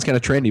sounds kind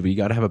of trendy, but you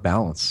got to have a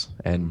balance,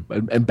 and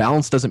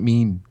balance doesn't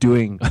mean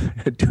doing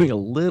a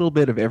little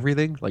bit of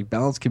everything. Like,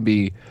 balance can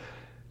be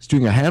just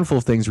doing a handful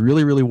of things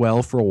really, really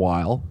well for a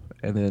while,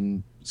 and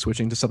then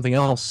switching to something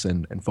else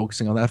and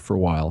focusing on that for a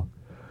while.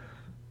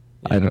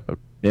 I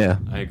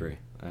agree.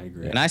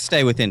 And I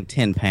stay within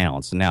 10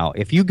 pounds. Now,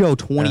 if you go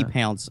 20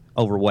 pounds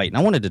overweight, and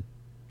I wanted to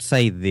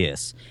say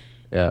this.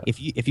 Yeah.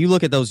 If you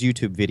look at those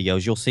YouTube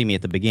videos, you'll see me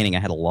at the beginning. I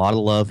had a lot of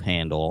love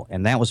handle,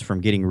 and that was from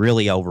getting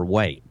really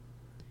overweight.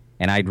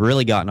 And I'd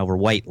really gotten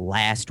overweight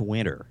last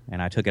winter,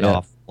 and I took it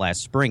off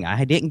last spring.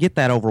 I didn't get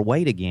that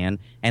overweight again,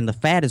 and the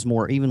fat is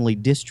more evenly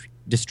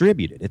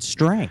distributed. It's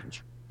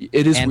strange.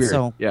 It is weird.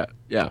 So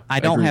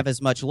I don't have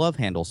as much love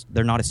handles.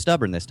 They're not as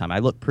stubborn this time. I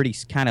look pretty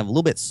kind of a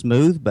little bit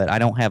smooth, but I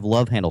don't have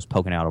love handles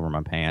poking out over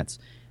my pants.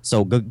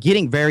 So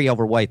getting very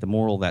overweight, the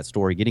moral of that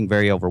story, getting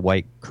very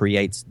overweight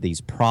creates these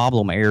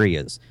problem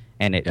areas,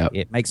 and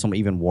it makes them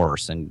even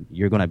worse. And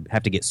you're going to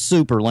have to get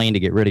super lean to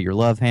get rid of your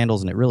love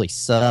handles, and it really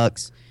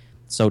sucks.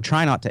 So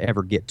try not to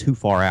ever get too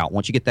far out.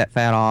 Once you get that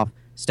fat off,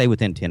 stay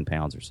within 10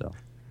 pounds or so.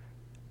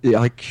 Yeah,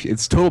 like,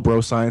 it's total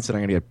bro science, and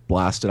I'm going to get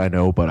blasted, I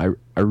know, but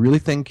I really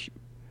think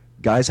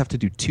guys have to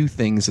do two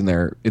things in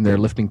their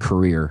lifting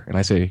career, and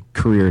I say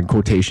career in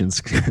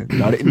quotations,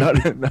 not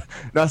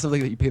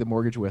something that you pay the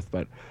mortgage with,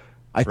 but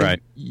I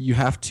think you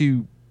have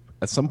to,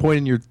 at some point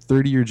in your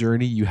 30-year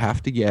journey, you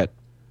have to get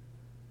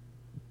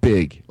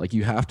big. Like,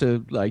 you have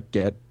to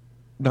get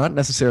not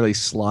necessarily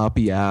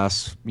sloppy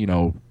ass,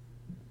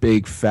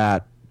 big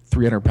fat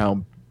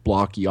 300-pound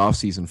blocky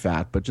off-season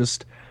fat, but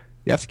just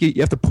you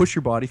have to push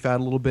your body fat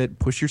a little bit,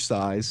 push your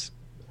size,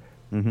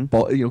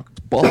 bulk. You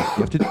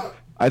have to.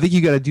 I think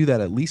you got to do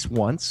that at least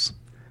once,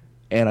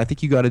 and I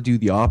think you got to do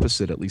the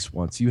opposite at least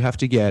once. You have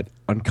to get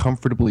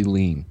uncomfortably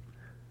lean,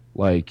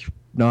 like,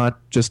 not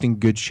just in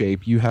good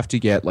shape. You have to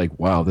get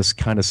wow, this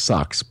kind of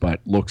sucks,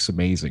 but looks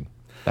amazing.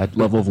 That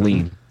level of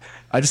lean.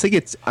 I just think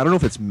I don't know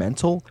if it's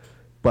mental,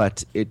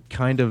 but it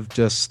kind of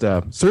just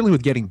certainly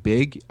with getting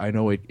big. I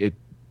know it.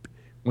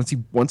 Once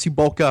you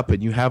bulk up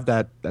and you have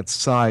that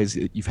size,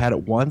 you've had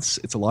it once.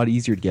 It's a lot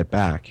easier to get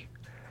back.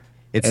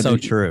 It's so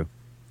true.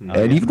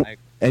 And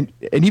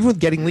even with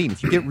getting lean,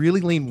 if you get really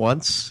lean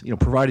once,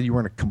 provided you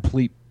weren't a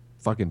complete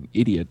fucking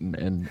idiot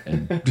and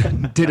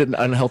did it in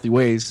unhealthy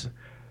ways,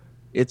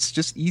 it's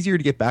just easier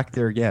to get back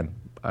there again.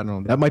 I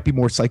don't know. That might be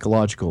more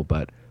psychological,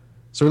 but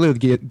certainly with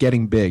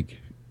getting big,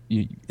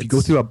 if you go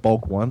through a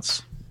bulk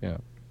once,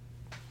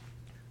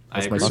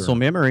 That's muscle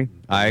memory.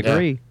 I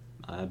agree.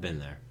 I've been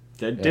there.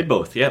 Did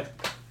both.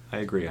 Yep, I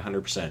agree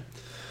 100%.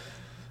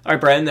 All right,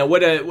 Brian. Now,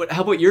 what?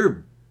 How about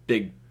your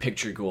big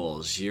picture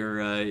goals? You're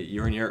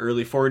in your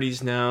early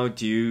 40s now.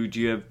 Do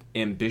you have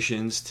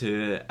ambitions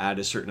to add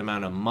a certain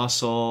amount of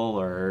muscle,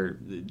 or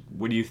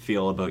what do you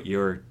feel about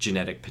your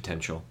genetic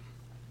potential?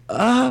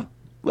 Well,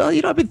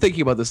 I've been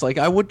thinking about this. Like,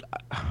 I'm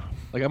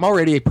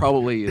already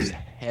probably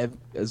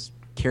as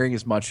carrying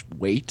as much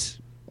weight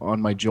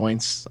on my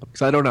joints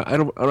because I don't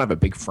have a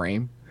big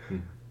frame.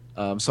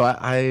 So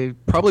I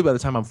probably by the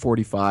time I'm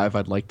 45,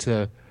 I'd like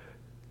to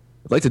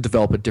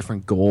develop a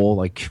different goal,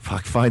 like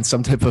find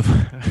some type of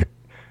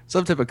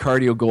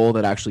cardio goal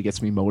that actually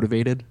gets me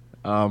motivated.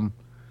 I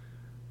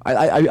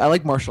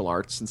like martial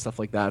arts and stuff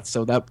like that,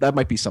 so that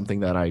might be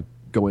something that I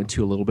go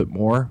into a little bit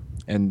more,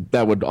 and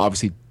that would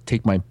obviously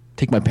take my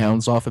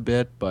pounds off a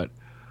bit. But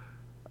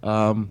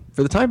for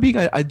the time being,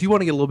 I do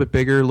want to get a little bit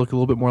bigger, look a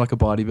little bit more like a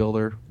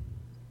bodybuilder,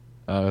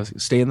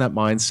 stay in that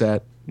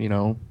mindset,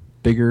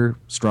 bigger,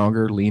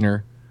 stronger,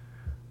 leaner,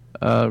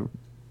 but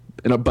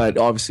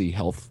obviously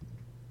health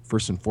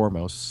first and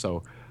foremost.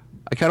 So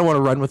I kind of want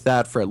to run with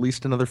that for at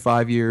least another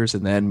 5 years,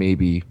 and then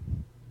maybe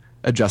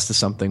adjust to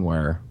something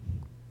where,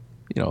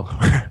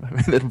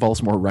 that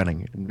involves more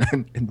running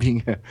and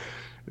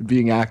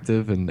being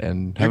active and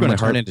you're going to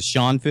turn into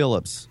Sean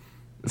Phillips.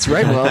 That's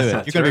right. Well,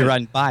 you're going to be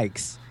riding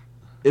bikes.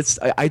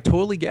 I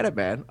totally get it,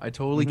 man. I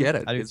totally get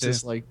it. It's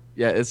just like,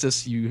 it's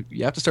just you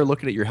have to start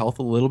looking at your health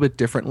a little bit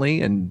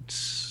differently, and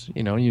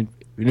even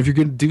if you're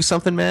going to do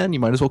something, man, you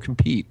might as well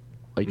compete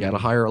like at a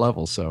higher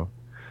level. So,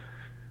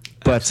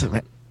 but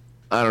man,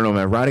 I don't know,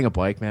 man. Riding a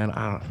bike, man.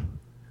 I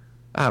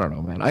don't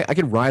know, man. I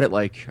can ride it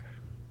like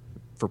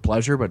for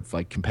pleasure, but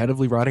like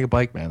competitively riding a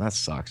bike, man, that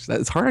sucks.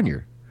 It's hard on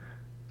your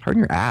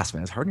ass,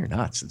 man. It's hard on your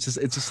nuts. It's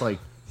just like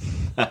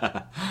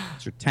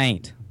it's your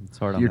taint. It's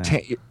hard on your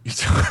taint.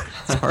 It's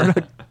hard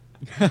on.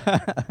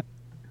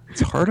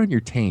 It's hard on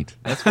your taint.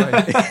 That's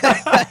right.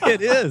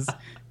 It is.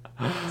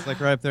 It's like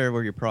right up there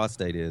where your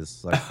prostate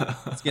is. Like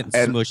it's getting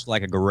smushed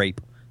like a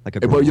grape,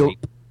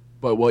 grape.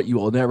 But what you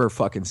will never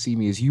fucking see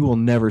me is you will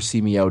never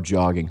see me out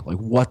jogging. Like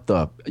what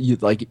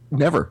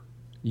never.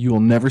 You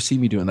will never see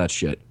me doing that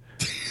shit.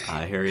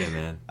 I hear you,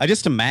 man. I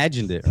just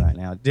imagined it right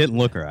now. It didn't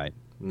look right.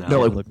 No, it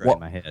didn't look right in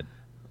my head.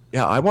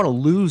 Yeah, I want to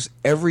lose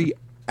every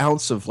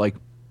ounce of like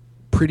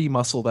pretty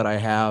muscle that I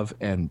have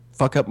and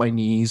fuck up my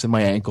knees and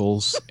my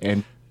ankles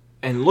and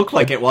look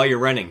like it while you're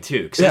running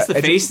too, because that's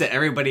the face that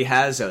everybody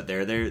has out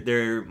there.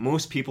 They're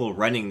most people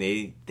running.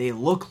 They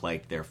look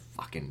like they're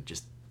fucking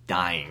just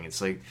dying.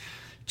 It's like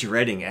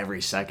dreading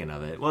every second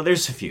of it. Well,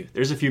 there's a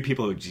few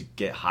people who just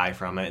get high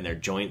from it, and their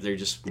joints they're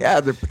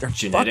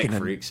genetic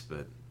freaks,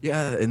 but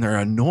and they're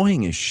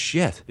annoying as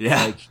shit.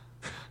 Yeah. Like,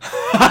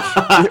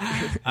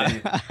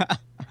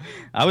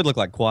 I would look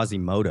like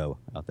Quasimodo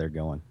out there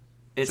going.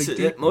 It's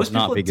like, most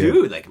people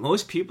do. Like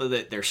most people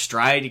that their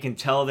stride, you can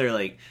tell they're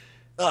like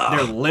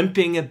they're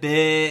limping a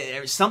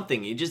bit or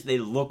something. They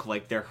look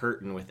like they're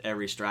hurting with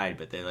every stride,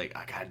 but they're like,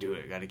 I gotta do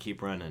it. I gotta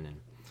keep running. And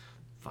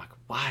fuck,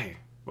 why?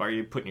 Why are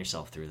you putting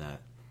yourself through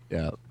that?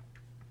 Yeah.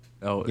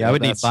 Oh, yeah, I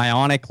would need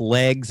bionic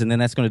legs, and then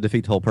that's going to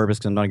defeat the whole purpose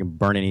because I'm not going to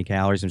burn any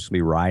calories. I'm just going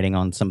to be riding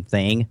on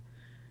something.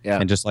 Yeah.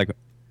 And just like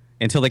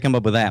until they come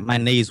up with that, my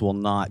knees will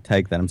not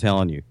take that. I'm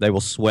telling you, they will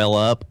swell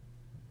up.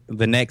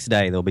 The next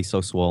day, they'll be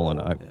so swollen.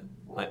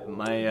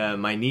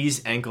 My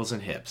knees, ankles,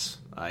 and hips.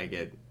 I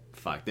get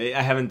fucked.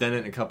 I haven't done it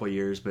in a couple of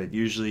years, but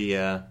usually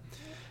every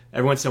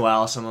once in a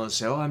while, someone will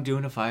say, "Oh, I'm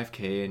doing a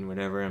 5K and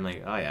whatever." I'm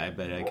like, "Oh yeah, I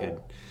bet I could."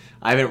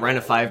 I haven't run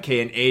a 5K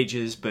in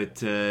ages,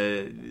 but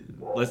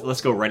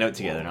let's go run out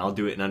together, and I'll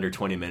do it in under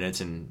 20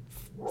 minutes and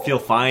feel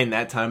fine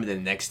that time. And then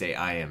the next day,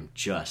 I am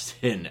just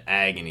in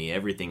agony.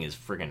 Everything is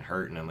friggin'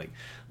 hurting. I'm like,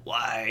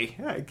 why?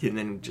 I can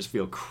then just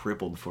feel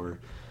crippled for.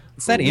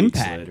 It's that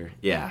impact. Later.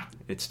 Yeah,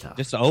 it's tough.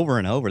 Just over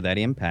and over, that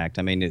impact.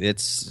 I mean,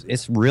 it's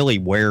really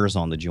wears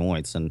on the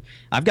joints. And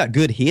I've got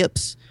good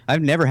hips.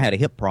 I've never had a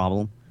hip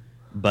problem,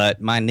 but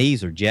my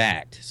knees are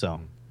jacked, so.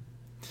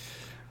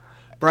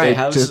 Brian,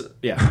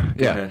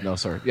 no,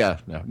 sorry. Yeah,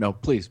 no,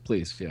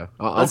 pleplease, yeah.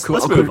 Let's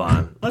move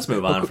on. Let's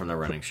move on from the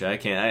running shit. I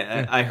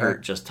can't. I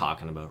hurt just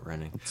talking about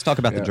running. Let's talk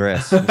about the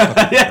dress.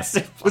 Yes,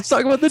 let's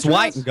talk about the dress. It's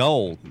white and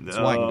gold. It's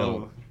white and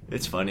gold.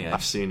 It's funny.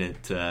 I've seen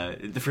it.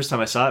 The first time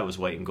I saw it was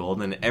white and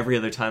gold, and then every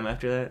other time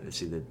after that, I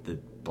see the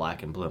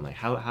black and blue. I'm like,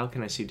 how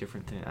can I see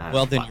different things?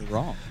 Then you're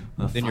wrong.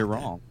 You're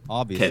wrong.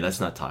 Obviously. Okay, let's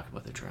not talk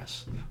about the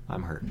dress.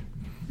 I'm hurt.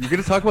 We're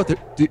gonna talk about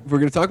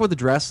the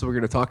dress. So we're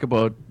gonna talk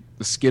about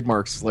the skid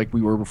marks like we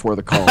were before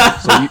the call.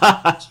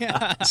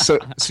 So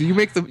you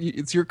make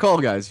it's your call,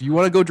 guys. You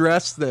want to go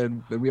dressed,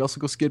 then we also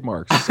go skid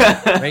marks. So.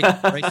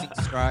 Racing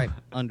stripe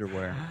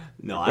underwear.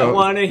 No, I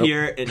want to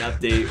hear an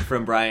update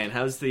from Brian.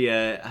 How's the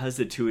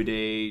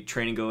 2-a-day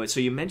training going?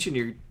 So you mentioned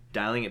you're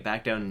dialing it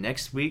back down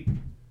next week.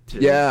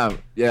 Yeah,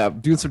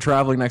 doing some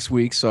traveling next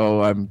week,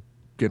 so I'm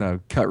gonna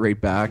cut right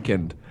back.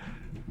 And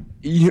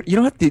you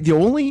know what? The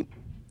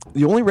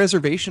only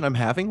reservation I'm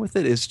having with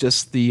it is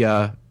just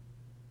the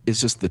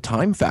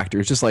time factor.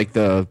 It's just like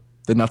the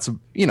nuts of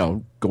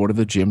going to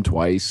the gym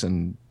twice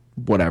and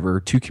whatever,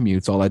 2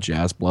 commutes, all that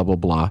jazz, blah blah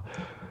blah.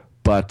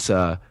 But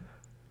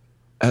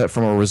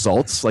from a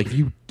results, like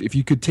if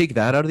you could take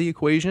that out of the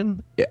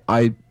equation,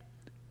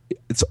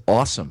 it's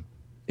awesome.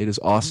 It is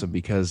awesome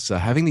because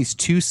having these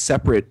 2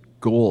 separate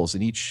goals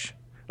in each,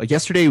 like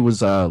yesterday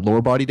was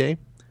lower body day,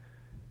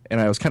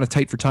 and I was kind of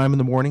tight for time in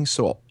the morning,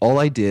 so all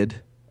I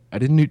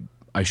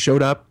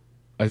showed up,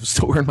 I was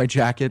still wearing my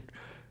jacket,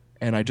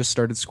 and I just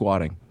started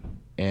squatting.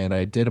 And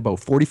I did about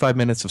 45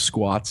 minutes of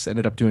squats,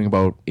 ended up doing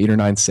about 8 or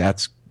 9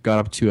 sets, got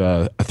up to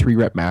a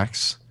 3-rep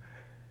max,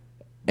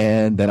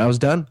 and then I was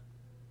done.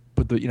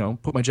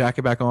 Put my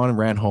jacket back on and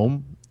ran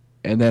home.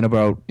 And then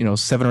about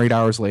 7 or 8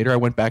 hours later, I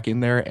went back in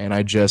there, and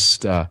I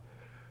just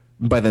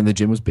by then the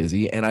gym was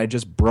busy, and I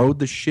just broed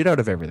the shit out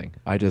of everything.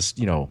 I just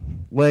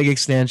leg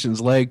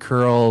extensions, leg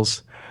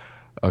curls,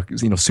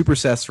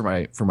 supersets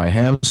for my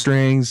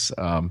hamstrings.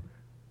 I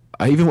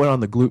even went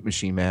on the glute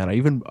machine, man.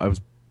 I was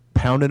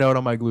pounding out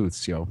on my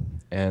glutes,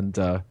 and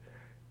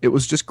it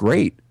was just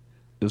great.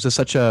 It was just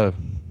such a,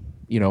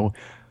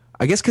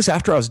 I guess because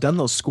after I was done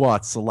those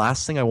squats, the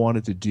last thing I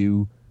wanted to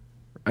do,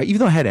 even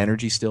though I had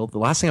energy still, the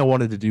last thing I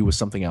wanted to do was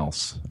something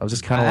else. I was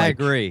just kind of I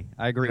agree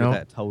with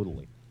that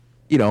totally.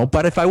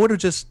 But if I would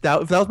have if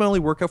that was my only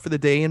workout for the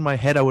day, in my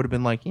head I would have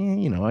been like,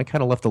 I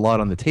kind of left a lot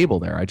on the table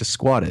there. I just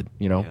squatted,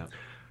 Yeah.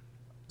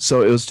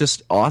 So it was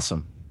just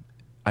awesome.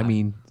 I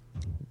mean,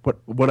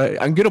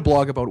 I'm going to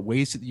blog about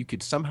ways that you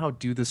could somehow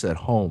do this at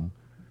home.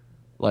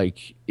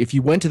 Like if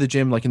you went to the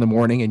gym like in the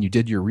morning and you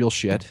did your real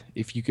shit,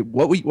 if you could,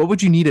 what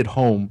would you need at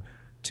home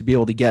to be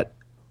able to get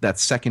that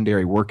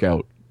secondary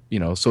workout?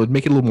 So it'd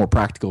make it a little more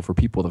practical for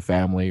people with a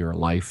family or a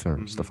life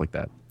or stuff like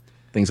that.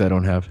 Things I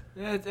don't have.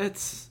 Yeah,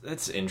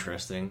 that's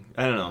interesting.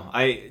 I don't know.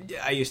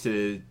 I used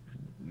to,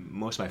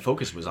 most of my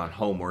focus was on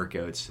home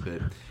workouts,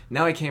 but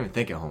now I can't even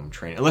think of home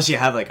training unless you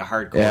have like a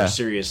hardcore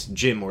serious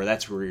gym where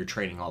that's where you're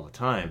training all the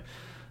time.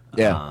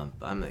 Yeah.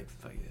 I'm like,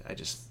 I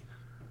just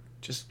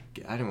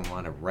I don't even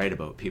want to write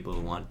about people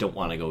who don't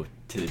want to go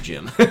to the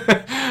gym.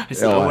 I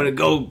want to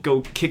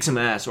go kick some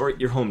ass, or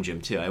your home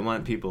gym too. I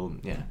want people,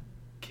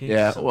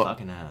 kick some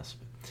fucking ass.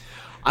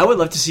 I would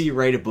love to see you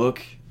write a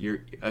book.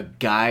 A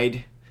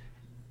guide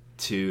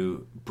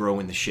to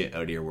broing the shit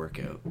out of your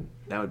workout.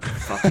 That would be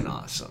fucking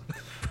awesome.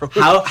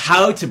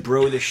 How to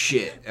bro the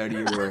shit out of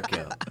your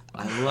workout.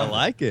 I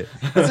like it.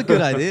 That's a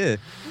good idea. It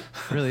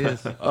really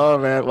is. Oh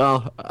man,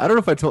 well, I don't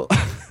know if I told.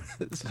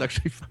 This is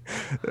actually fun.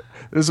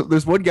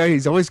 There's one guy.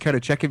 He's always kind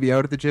of checking me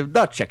out at the gym.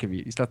 Not checking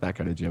me. He's not that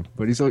kind of gym,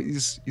 but he's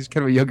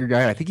kind of a younger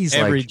guy. I think he's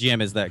every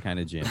gym is that kind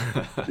of gym.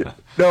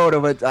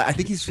 No, but I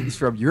think he's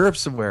from Europe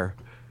somewhere.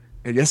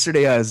 And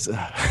yesterday I was.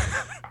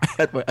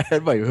 I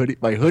had my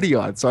hoodie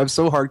on, so I'm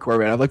so hardcore,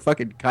 man. I'm like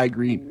fucking Kai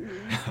Green.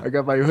 I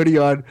got my hoodie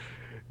on,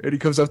 and he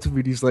comes up to me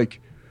and he's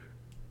like,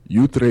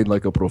 "You train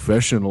like a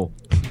professional."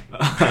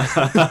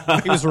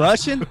 He was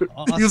Russian.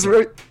 Awesome. He was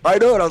right. I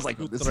know, and I was like,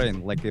 "You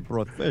train like a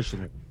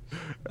professional."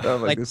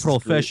 I'm like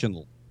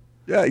professional.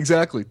 Yeah,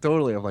 exactly,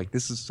 totally. I'm like,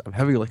 I'm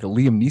having like a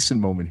Liam Neeson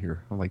moment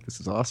here. I'm like, this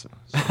is awesome.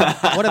 So.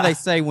 What do they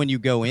say when you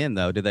go in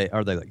though?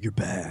 Are they like, "You're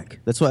back"?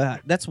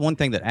 That's one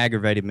thing that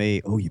aggravated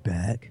me. Oh, you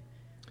back?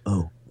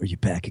 Oh, are you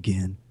back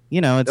again?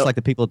 It's like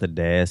the people at the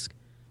desk.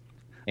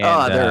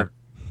 And,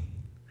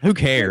 who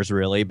cares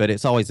really? But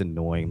it's always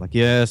annoying. Like,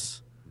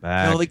 yes,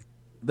 back. No,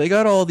 they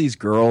got all these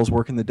girls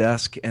working the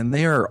desk, and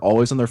they are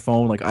always on their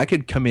phone. Like, I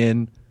could come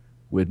in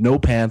with no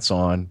pants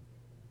on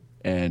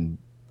and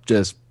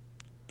just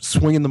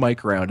swinging the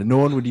mic around, and no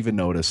one would even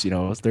notice.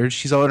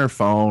 She's on her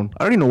phone.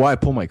 I don't even know why I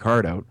pull my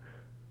card out.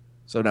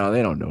 So now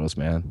they don't notice,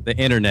 man. The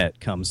internet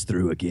comes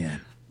through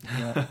again.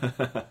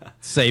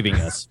 Saving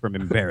us from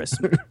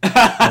embarrassment.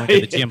 Going to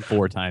the gym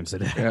 4 times a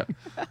day. Yeah.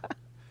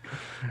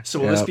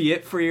 So will this be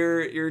it for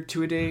your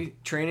 2-a-day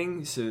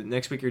training? So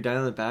next week you're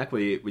dialing it back.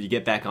 Will you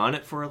get back on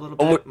it for a little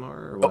bit more,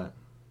 or what?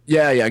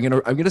 Yeah. I'm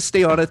gonna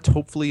stay on it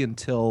hopefully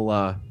until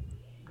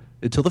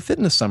the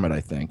fitness summit,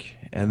 I think,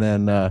 and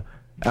then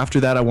after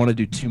that I want to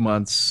do 2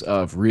 months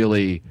of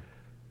really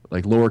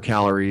like lower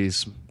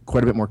calories,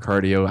 quite a bit more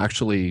cardio.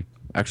 Actually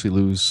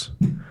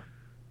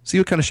see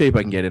what kind of shape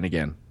I can get in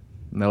again.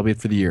 And that'll be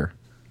it for the year.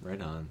 Right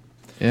on.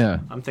 Yeah.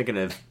 I'm thinking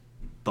of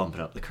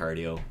bumping up the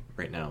cardio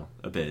right now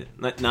a bit.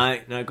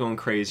 Not going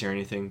crazy or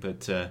anything,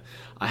 but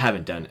I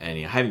haven't done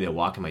any. I haven't been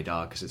walking my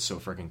dog because it's so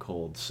freaking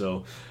cold.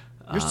 So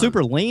you're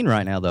super lean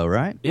right now, though,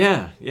 right?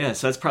 Yeah.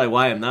 So that's probably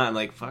why I'm not. I'm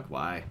like, fuck,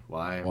 why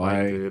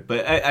do it?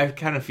 But I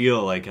kind of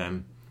feel like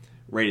I'm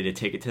ready to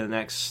take it to the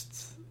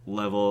next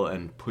level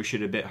and push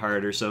it a bit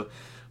harder. So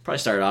probably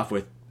start off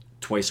with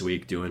twice a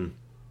week doing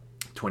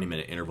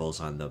 20-minute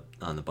intervals on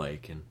the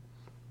bike and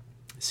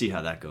see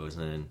how that goes,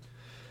 and then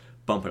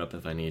bump it up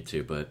if I need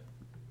to. But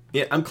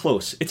yeah, I'm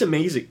close. It's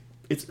amazing.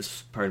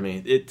 Pardon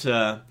me.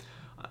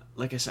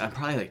 Like I said, I'm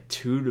probably like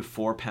 2 to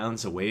 4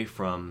 pounds away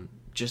from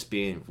just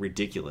being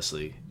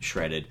ridiculously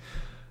shredded.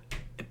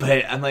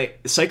 But I'm like,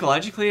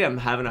 psychologically, I'm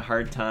having a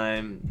hard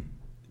time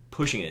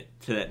pushing it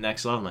to that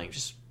next level. I'm like,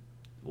 just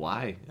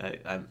why?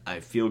 I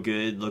feel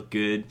good, look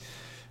good.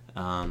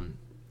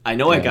 I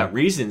know I got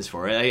reasons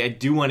for it. I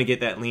do want to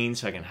get that lean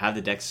so I can have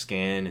the DEXA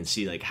scan and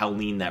see like how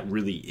lean that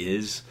really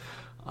is.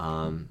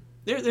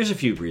 There's a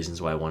few reasons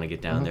why I want to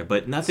get down there,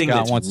 but nothing. Scott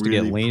that's wants really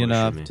to get lean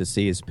enough me. to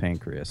see his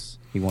pancreas.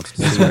 He wants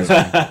to see his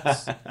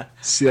pancreas.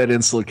 See that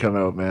insulin come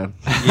out, man.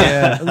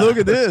 Yeah, look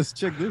at this.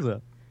 Check this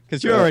out.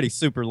 Because you're already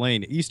super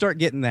lean. You start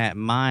getting that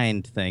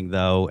mind thing,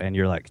 though, and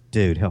you're like,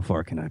 dude, how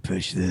far can I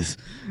push this?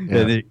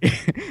 Yeah.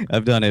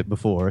 I've done it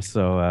before,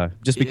 so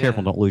just be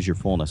careful. Don't lose your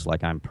fullness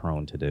like I'm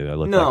prone to do. I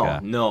look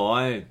like No,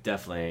 I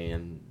definitely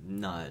am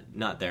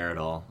not there at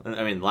all.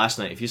 I mean, last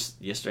night,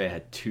 yesterday I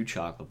had 2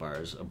 chocolate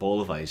bars, a bowl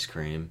of ice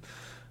cream.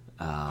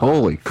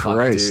 Holy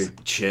Christ.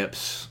 Dude,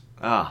 chips.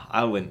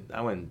 I went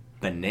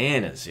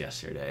bananas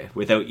yesterday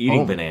without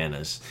eating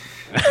bananas.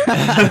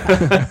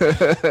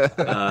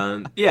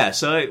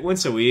 So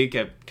once a week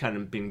I've kind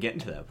of been getting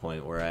to that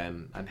point where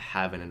I'm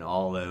having an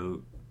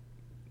all-out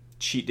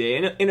cheat day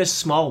in a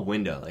small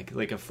window,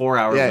 like a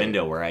 4-hour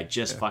window where I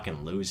just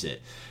fucking lose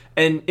it.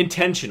 And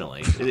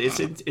intentionally,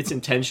 it's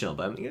intentional.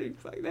 But I'm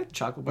like, that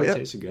chocolate bar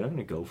tastes good. I'm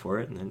gonna go for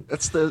it. And then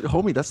That's the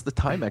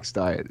Timex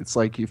diet. It's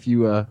like if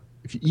you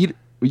eat,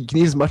 you can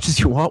eat as much as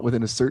you want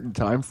within a certain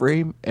time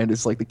frame, and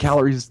it's like the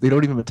calories, they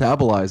don't even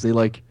metabolize.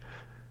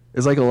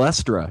 It's like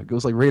Olestra. It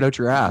goes like right out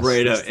your ass.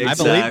 right out. I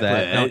Exactly. believe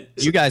that. No,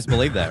 you guys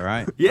believe that,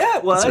 right? Yeah,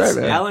 well, That's that's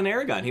right, man. Alan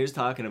Aragon. He was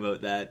talking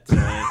about that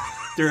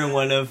during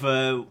one of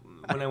when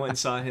I went and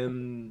saw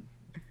him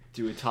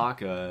do a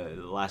talk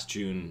last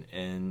June,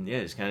 and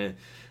it's kind of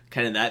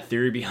that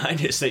theory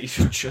behind it is that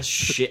you're just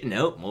shitting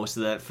out most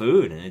of that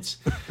food, and it's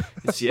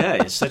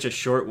such a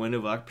short window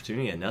of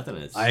opportunity and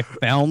nothing. I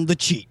found the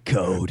cheat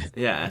code.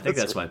 Yeah, I think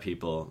that's why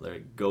people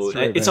go. That's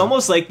right, It's man.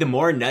 almost like the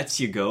more nuts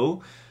you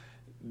go,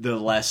 the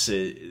less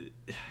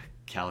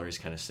calories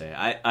kind of stay.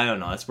 I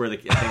don't know. That's where I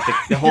think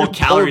the whole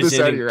calories this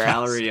in out of and your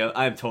calorie out.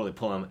 I'm totally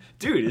pulling.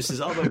 Dude, this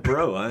is all about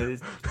bro. I'm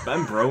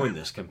broing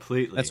this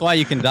completely. That's why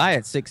you can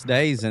diet 6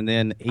 days and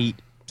then eat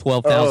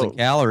 12,000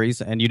 calories,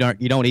 and you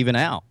don't even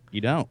out. You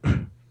don't.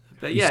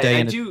 But you yeah, stay I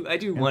in do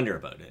wonder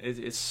about it.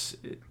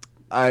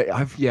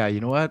 You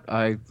know what?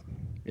 I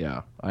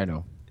know.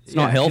 It's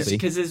not healthy.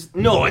 Because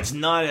it's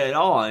not at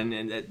all,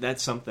 and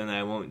that's something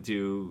I won't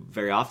do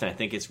very often. I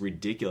think it's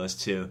ridiculous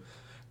to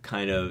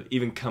kind of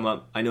even come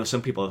up. I know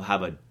some people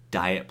have a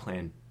diet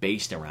plan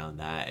based around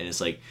that, and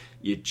it's like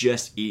you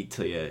just eat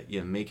till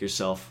you make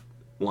yourself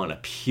want to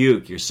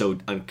puke. You're so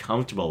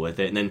uncomfortable with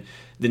it, and then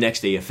the next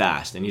day you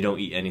fast and you don't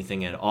eat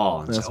anything at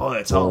all. And it's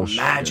all bullshit.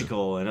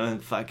 magical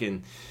and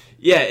fucking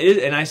it is,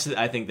 and I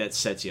think that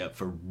sets you up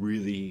for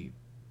really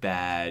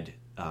bad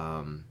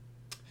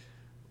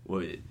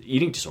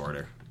eating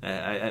disorder.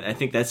 I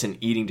think that's an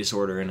eating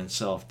disorder in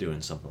itself,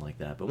 doing something like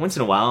that. But once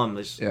in a while,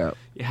 you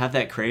have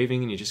that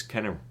craving and you just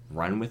kind of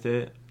run with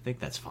it. I think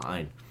that's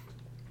fine.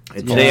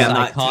 And today I'm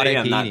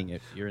not eating.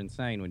 You're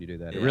insane when you do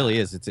that. It really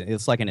is.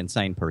 It's like an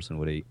insane person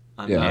would eat.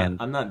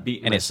 I'm not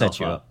beating and myself it sets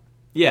you up.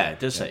 Yeah, it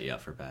does set you up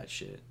for bad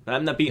shit. But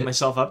I'm not beating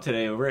myself up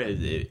today over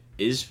it. It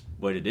is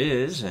what it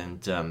is,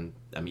 and I'm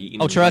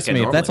eating. Oh, trust like I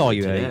me, if that's all normally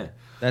you would ate, today.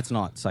 that's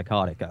not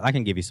psychotic. I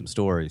can give you some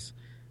stories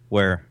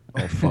where.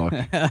 Oh fuck.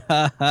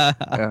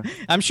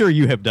 I'm sure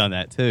you have done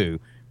that too,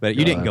 but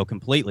you didn't go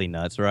completely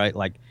nuts, right?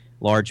 Like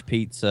large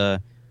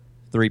pizza,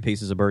 3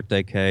 pieces of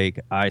birthday cake,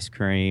 ice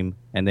cream,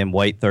 and then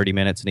wait 30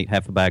 minutes and eat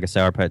half a bag of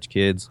Sour Patch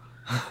Kids,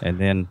 and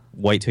then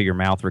wait till your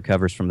mouth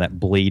recovers from that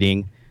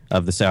bleeding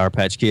of the Sour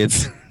Patch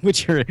Kids,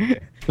 which are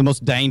the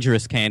most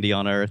dangerous candy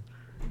on earth,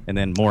 and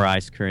then more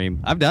ice cream.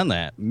 I've done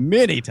that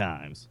many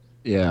times.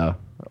 Yeah.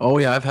 Oh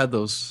yeah, I had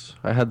those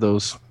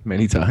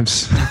many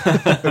times.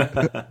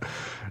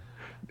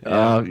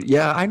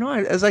 I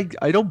know.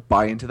 I don't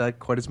buy into that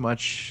quite as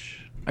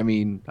much. I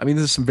mean,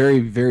 there's some very,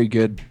 very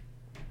good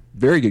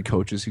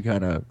coaches who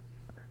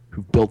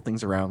built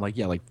things around like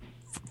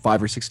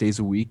 5 or 6 days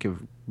a week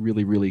of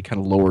really, really kind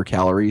of lower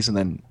calories and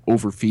then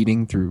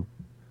overfeeding through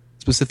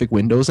specific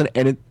windows,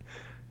 and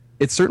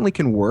it certainly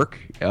can work.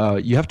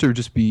 You have to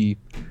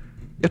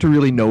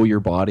really know your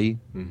body,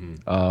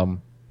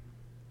 and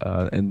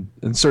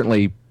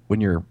certainly when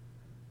you're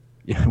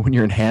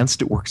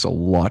enhanced, it works a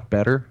lot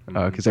better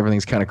because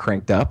everything's kind of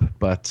cranked up.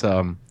 But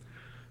so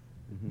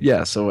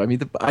I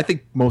mean, I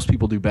think most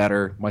people do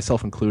better,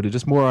 myself included,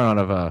 just more on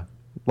of a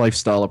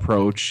lifestyle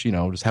approach.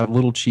 Just have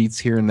little cheats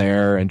here and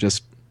there, and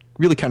just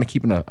really kind of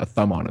keeping a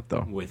thumb on it,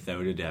 though.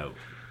 Without a doubt.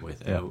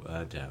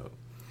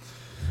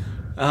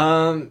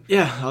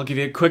 I'll give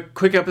you a quick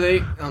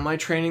update on my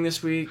training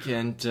this week,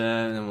 and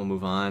then we'll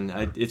move on.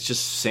 It's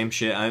just same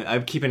shit.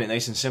 I'm keeping it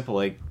nice and simple,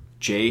 like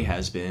Jay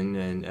has been,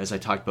 and as I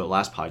talked about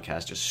last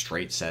podcast, just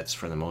straight sets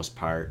for the most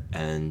part,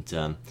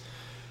 and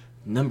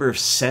number of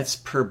sets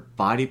per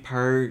body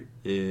part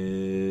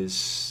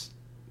is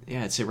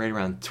I'd say right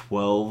around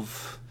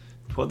 12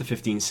 to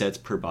 15 sets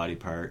per body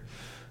part,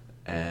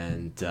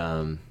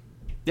 and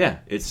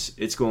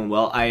it's going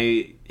well.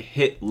 I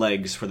hit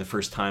legs for the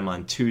first time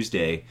on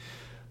Tuesday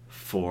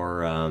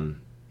for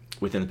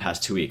within the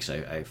past 2 weeks.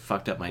 I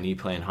fucked up my knee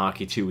playing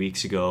hockey 2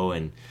 weeks ago,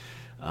 and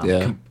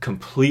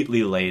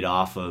completely laid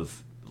off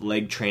of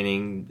leg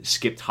training,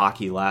 skipped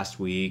hockey last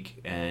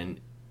week, and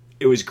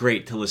it was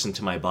great to listen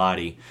to my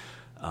body.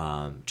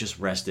 Just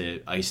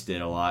rested, iced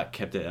it a lot,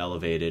 kept it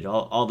elevated,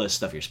 all the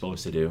stuff you're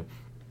supposed to do.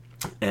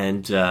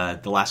 And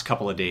the last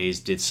couple of days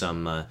did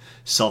some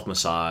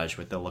self-massage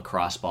with the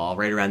lacrosse ball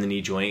right around the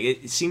knee joint.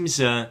 It seems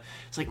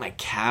it's like my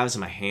calves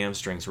and my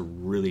hamstrings were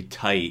really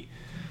tight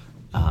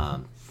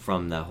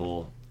from the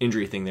whole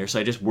injury thing there. So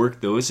I just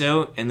worked those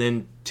out, and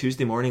then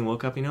Tuesday morning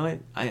woke up, you know what?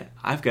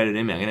 I've got it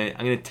in me. I'm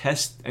gonna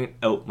test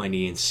out my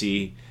knee and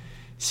see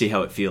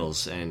how it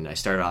feels. And I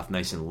started off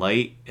nice and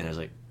light, and I was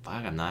like,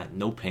 fuck,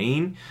 no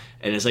pain.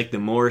 And it's like the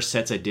more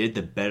sets I did,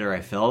 the better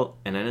I felt,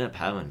 and I ended up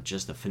having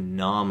just a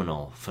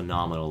phenomenal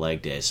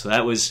leg day. So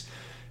that was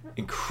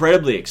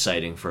incredibly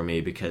exciting for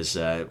me, because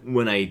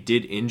when I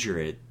did injure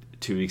it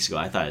 2 weeks ago,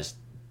 I thought I was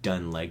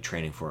done leg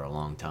training for a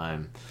long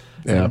time.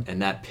 Yeah.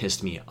 And that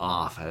pissed me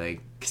off.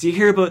 Because you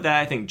hear about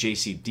that. I think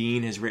J.C.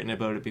 Dean has written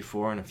about it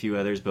before, and a few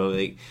others, but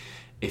like,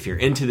 if you're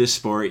into this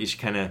sport, you should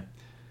kind of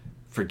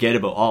forget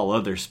about all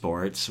other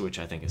sports, which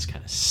I think is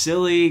kind of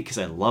silly, because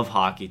I love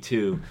hockey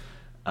too.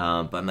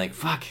 But I'm like,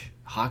 fuck,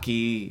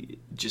 hockey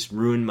just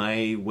ruined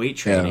my weight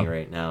training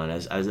right now, and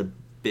I was a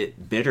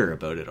bit bitter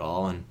about it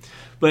all.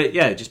 But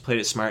yeah, I just played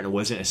it smart, and it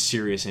wasn't a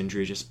serious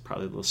injury, just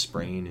probably a little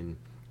sprain.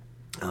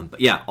 But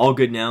yeah, all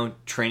good now.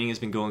 Training has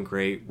been going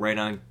great, right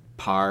on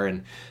par.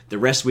 And the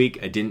rest week,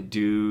 I didn't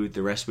do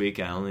the rest week.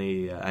 I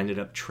only ended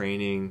up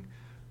training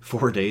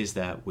 4 days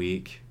that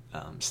week.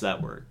 So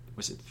that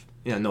was it?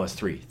 Yeah, no, it's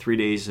 3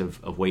 days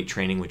of weight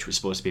training, which was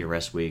supposed to be a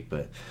rest week,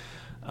 but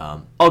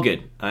all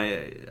good.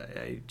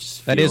 I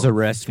just that is a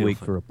rest week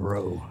for a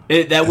bro.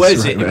 It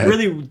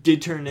really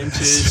did turn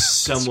into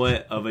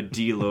somewhat of a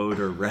deload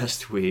or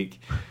rest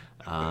week.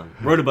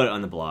 Wrote about it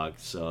on the blog,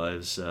 so it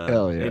was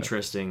an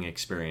interesting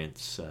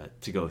experience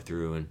to go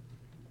through. And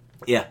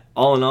yeah,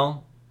 all in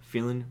all,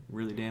 feeling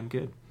really damn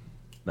good.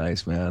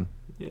 Nice, man.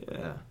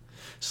 Yeah.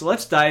 So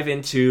let's dive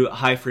into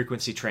high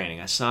frequency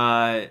training. I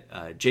saw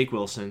Jake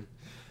Wilson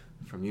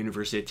from the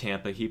University of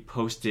Tampa. He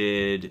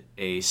posted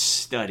a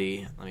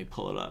study. Let me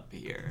pull it up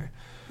here.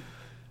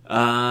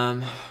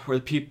 Where the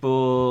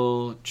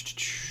people...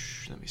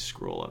 Let me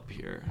scroll up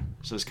here.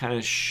 So it's kind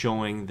of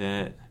showing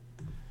that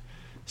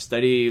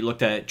study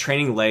looked at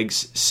training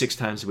legs 6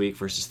 times a week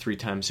versus 3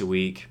 times a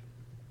week.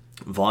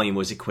 Volume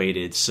was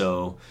equated.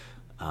 So,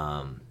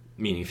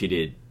 meaning if you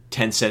did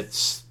 10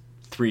 sets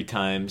 3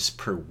 times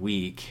per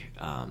week,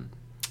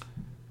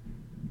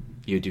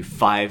 you would do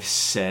 5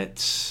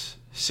 sets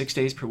 6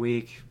 days per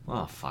week.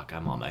 Oh, fuck,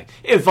 I'm on my...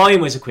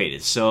 volume was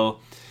equated. So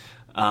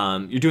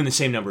you're doing the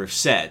same number of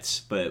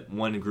sets, but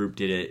one group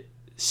did it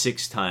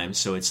 6 times,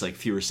 so it's like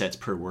fewer sets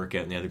per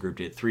workout, and the other group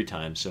did it 3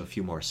 times, so a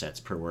few more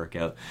sets per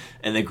workout.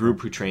 And the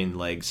group who trained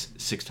legs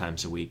 6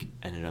 times a week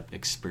ended up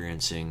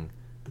experiencing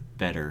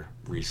better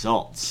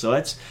results. So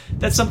that's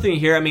something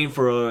here. I mean,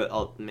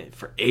 for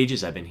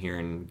ages I've been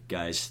hearing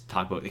guys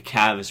talk about the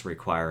calves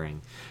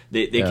requiring.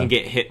 They can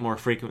get hit more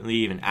frequently.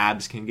 Even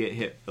abs can get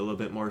hit a little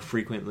bit more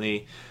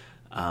frequently.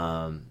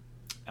 I'm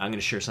going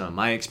to share some of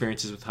my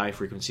experiences with high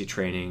frequency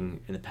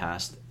training in the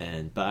past,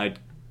 but I'm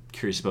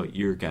curious about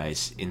your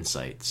guys'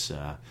 insights.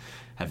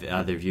 Have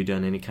either of you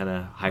done any kind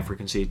of high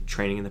frequency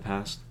training in the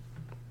past?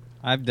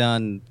 I've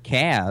done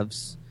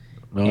calves,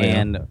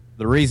 and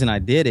the reason I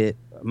did it,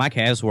 my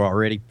calves were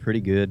already pretty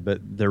good, but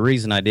the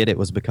reason I did it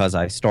was because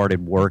I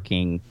started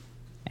working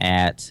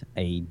at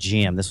a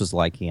gym. This was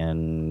like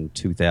in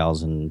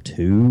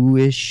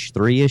 2002-ish,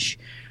 3-ish,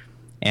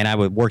 and I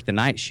would work the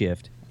night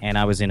shift, and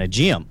I was in a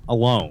gym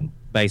alone,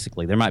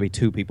 basically. There might be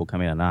 2 people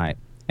coming in a night,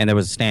 and there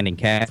was a standing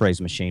calf raise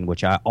machine,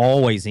 which I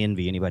always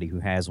envy anybody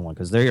who has one,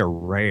 because they are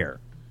rare.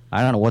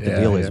 I don't know what the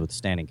deal is with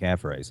standing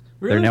calf raise.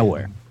 Really? They're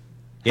nowhere.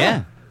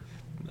 Yeah.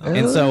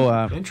 And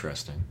so...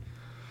 interesting.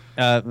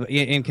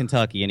 In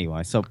Kentucky,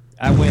 anyway. So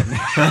I went.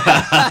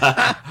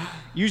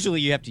 Usually,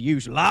 you have to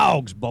use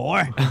logs,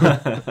 boy.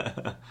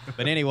 But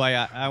anyway,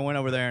 I went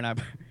over there and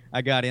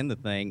I got in the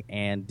thing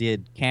and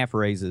did calf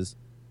raises,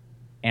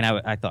 and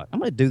I thought I'm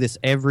going to do this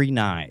every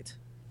night,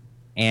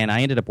 and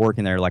I ended up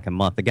working there like a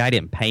month. The guy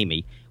didn't pay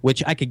me,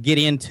 which I could get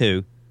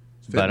into,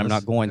 but I'm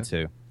not going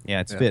to.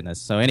 Yeah, it's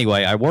fitness. So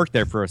anyway, I worked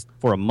there for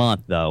a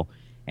month though,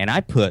 and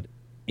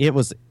it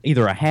was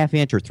either a 1/2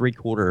 inch or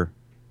 3/4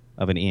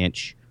 of an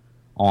inch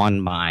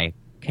on my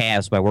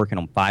calves by working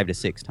them 5 to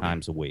 6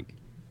 times a week.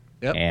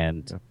 Yep.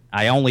 And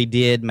I only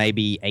did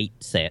maybe 8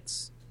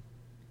 sets.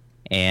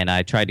 And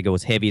I tried to go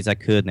as heavy as I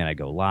could, and then I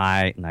go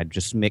light, and I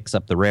just mix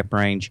up the rep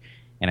range,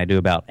 and I do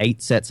about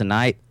 8 sets a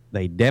night.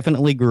 They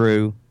definitely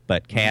grew,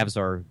 but calves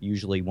are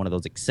usually one of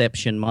those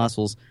exception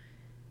muscles,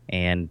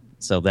 and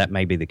so that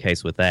may be the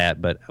case with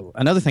that. But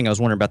another thing I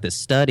was wondering about this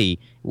study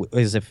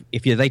is if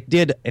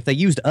they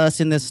used us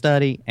in this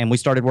study and we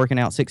started working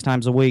out 6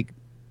 times a week,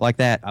 like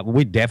that,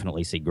 we'd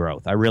definitely see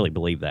growth. I really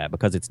believe that,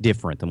 because it's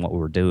different than what we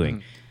were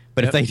doing.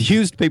 But if they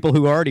used people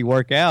who already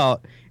work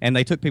out and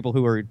they took people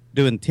who are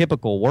doing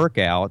typical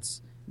workouts,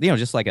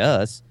 just like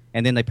us,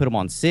 and then they put them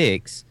on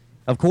 6,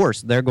 of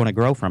course, they're going to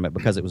grow from it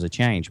because it was a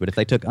change. But if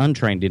they took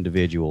untrained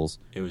individuals,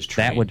 It was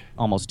trained. that would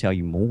almost tell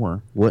you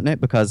more, wouldn't it?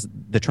 Because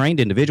the trained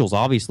individuals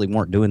obviously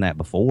weren't doing that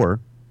before.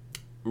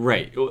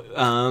 Right.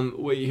 I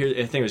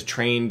think it was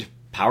trained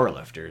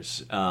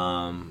powerlifters.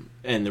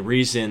 And the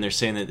reason they're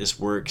saying that this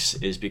works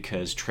is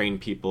because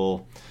trained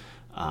people,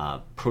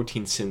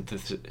 protein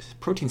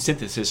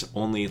synthesis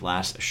only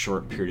lasts a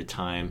short period of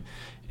time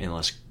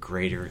unless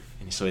greater.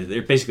 And so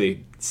they're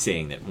basically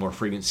saying that more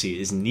frequency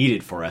is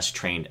needed for us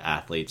trained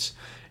athletes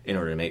in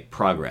order to make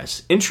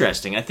progress.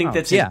 Interesting. I think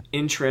that's an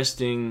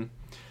interesting,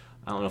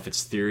 I don't know if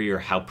it's theory or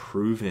how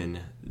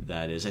proven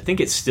that is. I think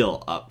it's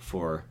still up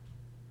for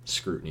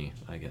scrutiny,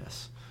 I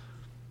guess.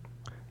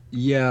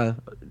 Yeah.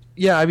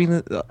 I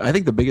mean, I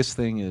think the biggest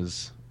thing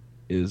is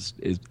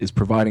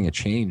providing a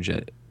change.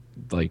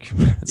 Like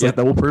it's like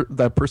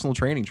that personal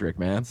training trick,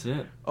 man. That's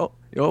it.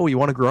 Oh, you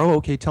want to grow?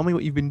 Okay, tell me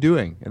what you've been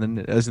doing, and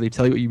then as they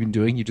tell you what you've been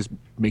doing, you just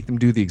make them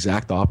do the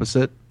exact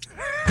opposite.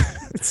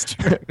 It's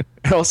true.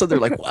 And all of a sudden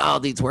they're like, "Wow,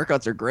 these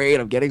workouts are great.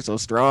 I'm getting so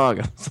strong."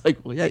 It's like,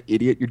 well, yeah,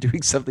 idiot, you're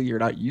doing something you're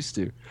not used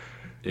to.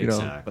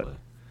 Exactly.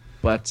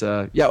 But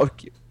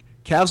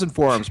calves and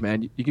forearms,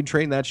 man. You can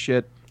train that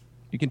shit.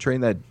 You can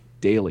train that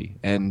daily,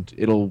 and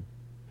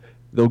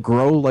they'll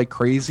grow like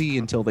crazy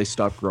until they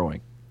stop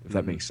growing. If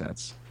that makes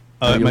sense.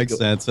 Oh, it makes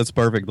sense. That's a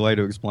perfect way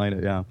to explain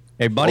it. Yeah,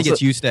 everybody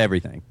gets used to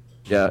everything.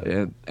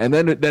 Yeah, and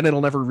then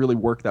it'll never really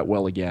work that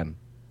well again.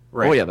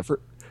 Right. Oh yeah,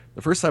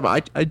 the first time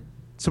I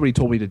somebody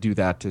told me to do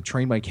that, to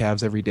train my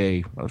calves every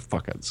day. Oh,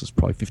 fuck, this was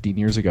probably 15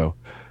 years ago,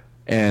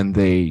 and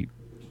they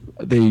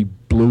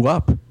blew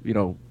up.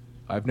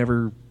 I've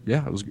never.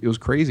 Yeah, it was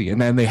crazy,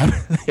 and then they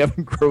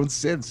haven't grown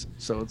since.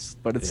 So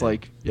it's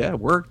like, yeah, it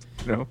worked.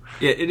 Yeah,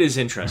 it is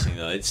interesting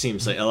though. It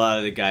seems like a lot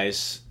of the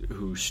guys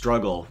who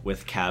struggle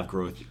with calf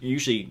growth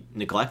usually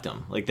neglect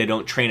them. Like they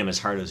don't train them as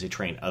hard as they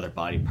train other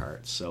body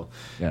parts. So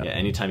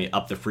anytime you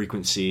up the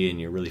frequency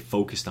and you're really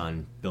focused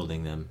on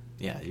building them,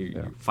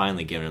 you're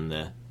finally giving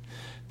them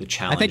the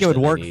challenge. I think it would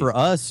work for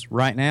us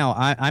right now.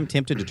 I'm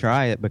tempted to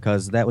try it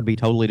because that would be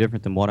totally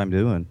different than what I'm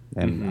doing,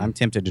 and I'm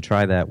tempted to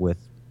try that with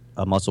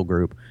a muscle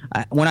group.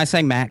 When I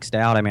say maxed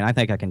out, I mean I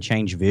think I can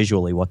change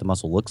visually what the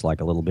muscle looks like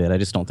a little bit. I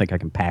just don't think I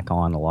can pack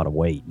on a lot of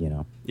weight.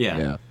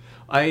 Yeah.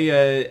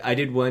 I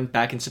did one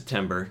back in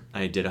September.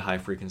 I did a high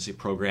frequency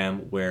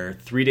program where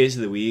 3 days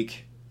of the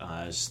week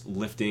I was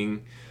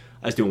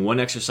doing one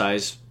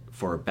exercise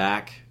for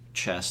back,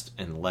 chest,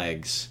 and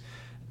legs,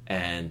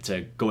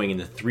 and going in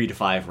the 3 to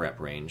 5 rep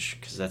range,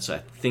 because that's I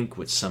think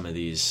what some of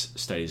these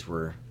studies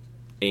were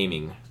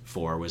aiming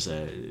for, was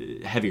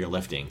a heavier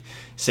lifting,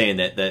 saying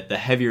that the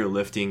heavier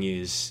lifting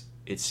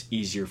it's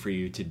easier for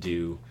you to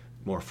do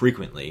more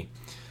frequently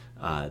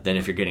than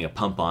if you're getting a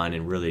pump on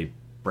and really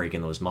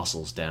breaking those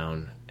muscles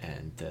down,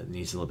 and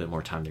needs a little bit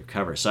more time to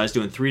recover. So I was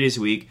doing 3 days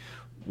a week,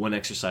 one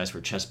exercise for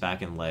chest,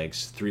 back, and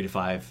legs, 3 to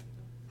 5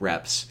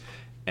 reps,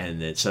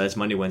 and so that's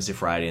Monday, Wednesday,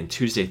 Friday, and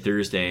Tuesday,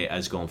 Thursday I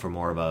was going for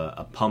more of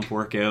a pump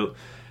workout,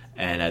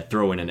 and I'd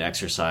throw in an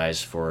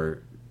exercise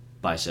for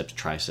biceps,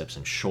 triceps,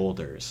 and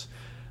shoulders.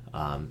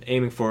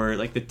 Aiming for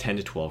like the 10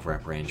 to 12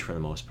 rep range for the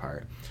most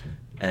part.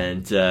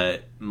 And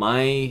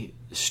my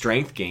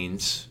strength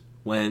gains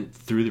went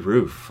through the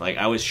roof. Like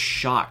I was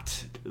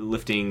shocked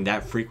lifting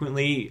that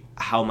frequently,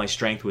 how my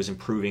strength was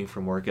improving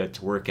from workout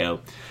to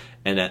workout.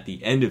 And at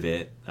the end of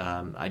it,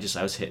 I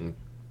was hitting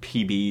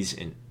PBs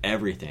and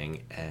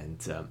everything.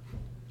 And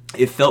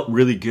it felt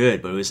really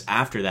good, but it was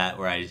after that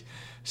where I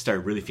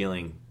started really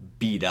feeling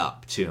beat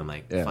up too. I'm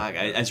like, fuck,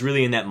 I was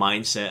really in that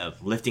mindset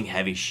of lifting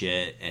heavy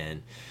shit,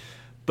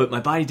 but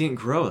my body didn't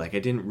grow. Like I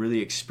didn't really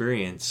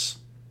experience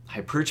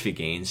hypertrophy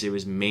gains. It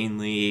was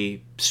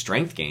mainly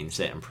strength gains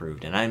that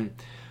improved, and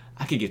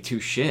I could give two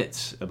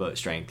shits about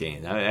strength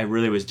gains. I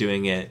really was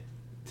doing it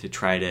to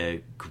try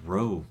to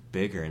grow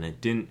bigger, and it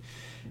didn't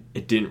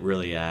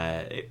really.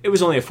 It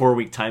was only a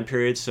 4-week time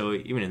period, so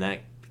even in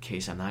that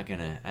case, I'm not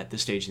gonna, at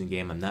this stage in the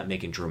game, I'm not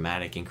making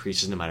dramatic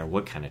increases no matter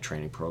what kind of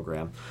training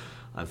program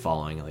I'm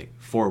following. Like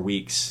 4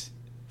 weeks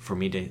for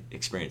me to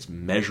experience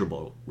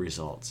measurable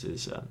results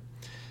is.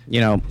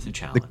 It's a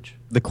challenge.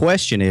 The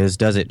question is,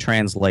 does it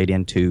translate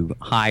into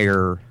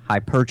higher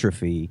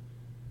hypertrophy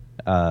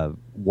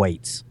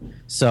weights?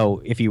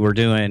 So if you were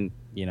doing,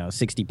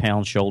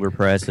 60-pound shoulder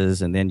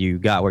presses, and then you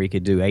got where you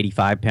could do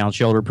 85-pound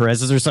shoulder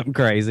presses or something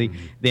crazy,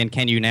 then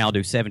can you now do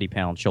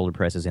 70-pound shoulder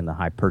presses in the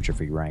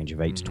hypertrophy range of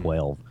 8 to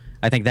 12?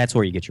 I think that's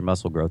where you get your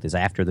muscle growth, is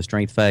after the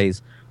strength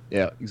phase.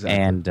 Yeah,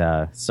 exactly.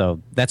 And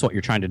so that's what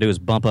you're trying to do, is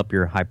bump up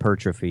your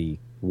hypertrophy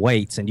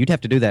weights, and you'd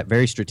have to do that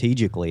very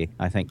strategically,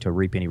 I think, to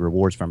reap any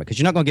rewards from it, because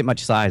you're not going to get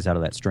much size out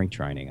of that strength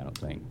training, I don't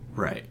think.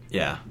 Right.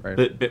 Yeah.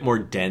 Right. Bit more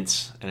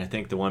dense, and I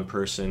think the one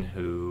person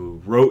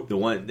who wrote the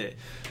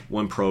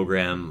one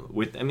program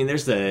with,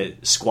 there's the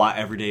Squat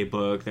Everyday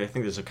book. I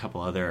think there's a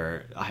couple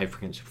other high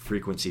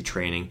frequency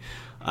training,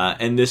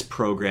 and this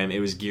program,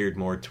 it was geared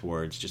more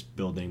towards just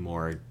building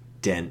more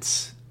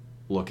dense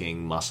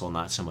looking muscle,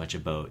 not so much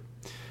about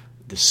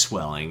the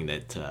swelling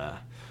that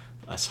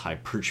us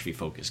hypertrophy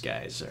focused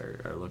guys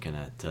are looking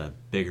at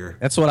bigger.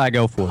 That's what I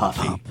go for.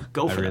 Puff.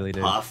 Go for really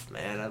the puff,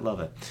 man. I love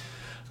it.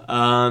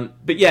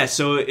 But yeah,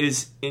 so it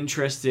is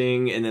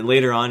interesting. And then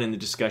later on in the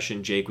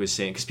discussion, Jake was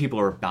saying, because people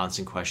are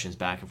bouncing questions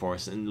back and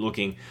forth and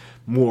looking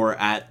more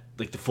at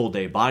like the full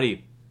day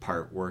body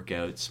part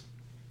workouts.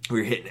 We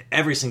were hitting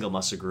every single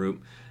muscle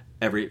group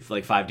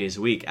like 5 days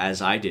a week,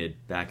 as I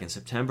did back in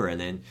September. And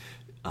then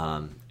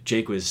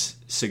Jake was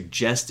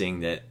suggesting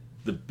that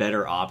the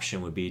better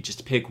option would be just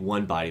to pick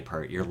one body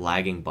part, your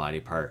lagging body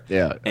part,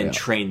 and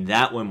train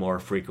that one more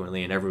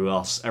frequently, and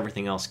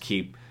everything else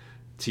keep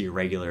to your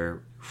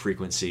regular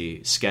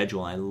frequency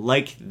schedule. I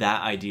like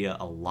that idea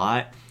a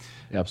lot.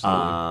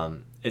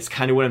 Absolutely. It's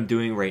kind of what I'm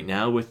doing right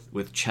now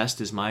with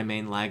chest as my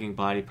main lagging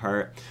body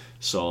part.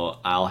 So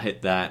I'll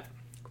hit that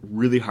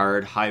really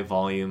hard, high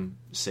volume,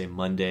 say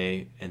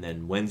Monday, and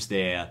then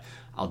Wednesday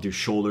I'll do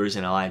shoulders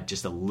and I'll add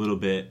just a little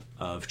bit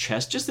of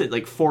chest, just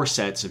like 4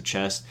 sets of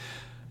chest,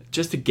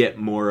 just to get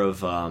more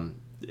of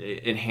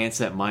enhance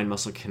that mind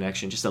muscle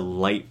connection, just a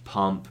light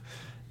pump.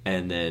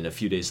 And then a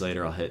few days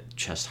later, I'll hit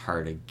chest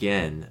hard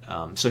again.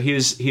 So he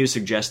was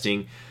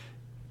suggesting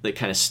like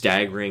kind of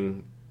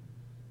staggering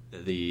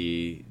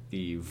the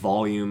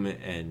volume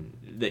and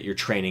that you're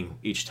training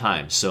each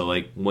time. So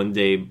like one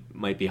day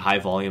might be high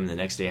volume, the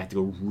next day I have to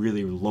go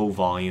really low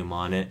volume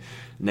on it.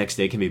 Next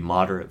day can be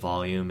moderate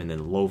volume, and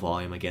then low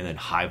volume again, then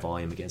high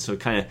volume again. So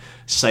kind of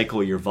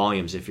cycle your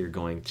volumes if you're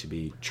going to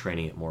be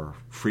training it more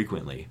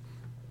frequently.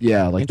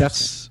 Yeah, like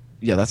that's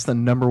the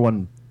number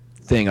one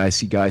thing I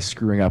see guys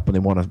screwing up when they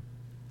want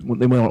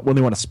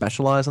to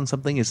specialize on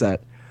something, is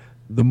that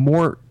the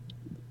more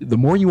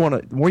you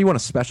want to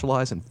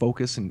specialize and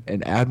focus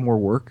and add more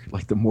work,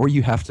 like the more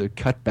you have to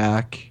cut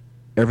back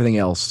everything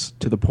else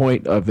to the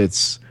point of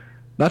it's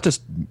not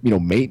just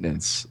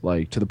maintenance,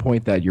 like to the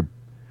point that you're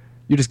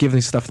just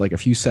giving stuff like a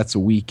few sets a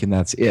week and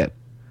that's it.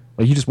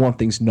 Like you just want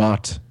things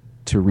not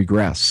to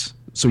regress,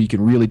 so you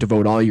can really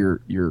devote all your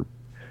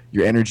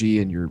energy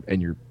and your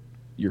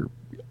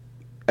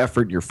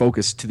effort, your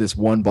focus to this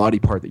one body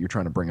part that you're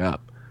trying to bring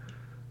up.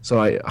 So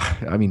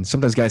I mean,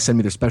 sometimes guys send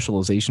me their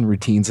specialization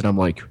routines, and I'm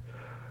like,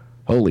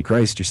 holy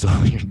Christ, you're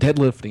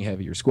deadlifting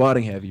heavy, you're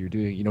squatting heavy, you're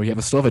doing,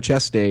 you still have a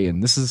chest day,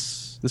 and this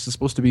is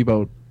supposed to be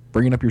about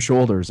bringing up your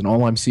shoulders, and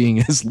all I'm seeing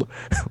is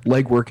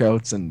leg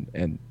workouts,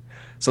 and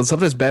so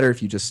sometimes better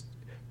if you just,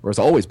 or it's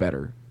always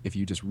better if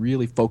you just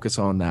really focus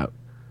on that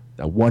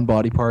one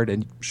body part,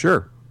 and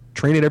sure,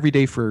 train it every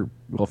day train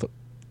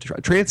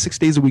it 6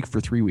 days a week for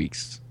 3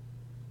 weeks.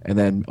 And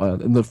then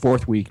in the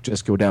 4th week,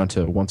 just go down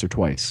to once or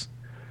twice.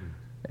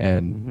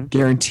 And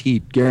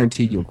guaranteed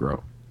you'll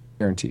grow.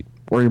 Guaranteed.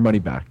 Or your money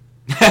back.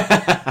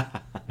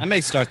 I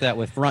may start that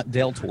with front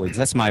deltoids.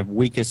 That's my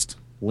weakest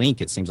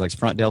link, it seems like.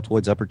 Front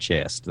deltoids, upper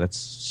chest. That's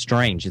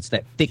strange. It's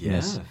that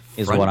thickness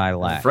is what I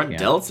lack. Front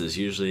delts is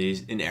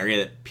usually an area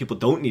that people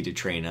don't need to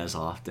train as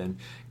often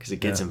because it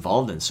gets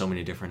involved in so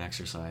many different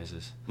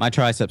exercises. My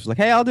triceps are like,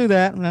 hey, I'll do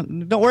that.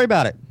 Don't worry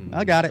about it.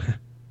 I got it.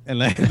 And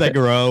they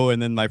grow,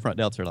 and then my front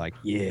delts are like,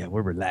 yeah,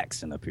 we're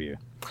relaxing up here.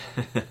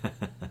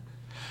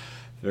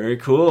 Very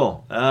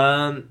cool.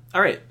 All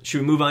right,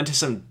 should we move on to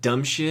some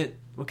dumb shit?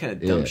 What kind of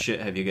dumb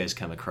shit have you guys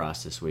come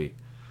across this week?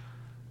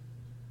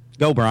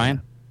 Go,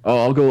 Brian. Oh,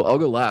 I'll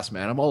go last,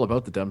 man. I'm all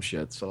about the dumb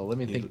shit. So let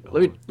me think.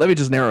 Let me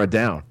just narrow it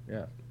down.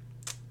 Yeah.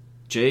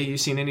 Jay, you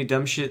seen any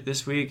dumb shit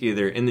this week?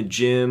 Either in the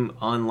gym,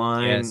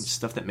 online,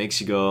 stuff that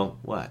makes you go,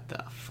 what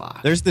the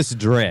fuck? There's this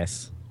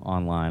dress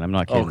online. I'm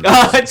not kidding.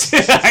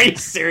 Are you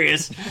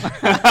serious?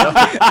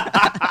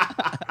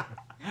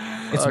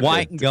 It's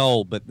white and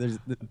gold, but these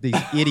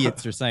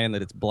idiots are saying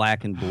that it's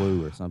black and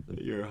blue or something.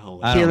 You're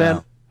hilarious. I don't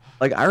know.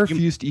 Like I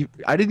refused to.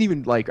 I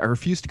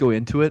refused to go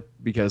into it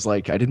because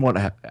I didn't want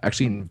to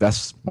actually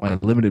invest my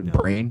limited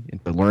brain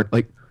into learn.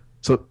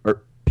 So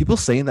are people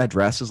saying that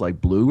dress is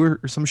like blue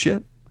or some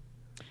shit?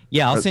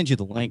 Yeah, I'll send you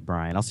the link,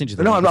 Brian. I'll send you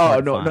the link.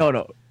 No.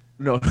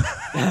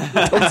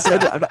 Don't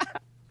send it.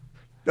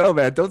 No,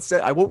 man, don't say.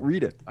 I won't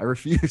read it. I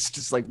refuse.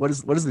 Just like, what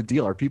is the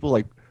deal? Are people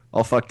like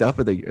all fucked up?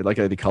 Are they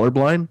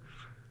colorblind?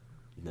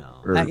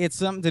 No, it's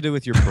something to do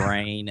with your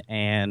brain.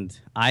 And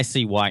I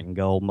see white and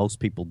gold.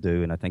 Most people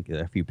do, and I think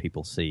a few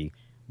people see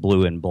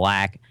blue and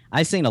black.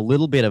 I've seen a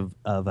little bit of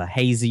a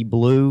hazy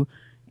blue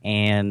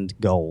and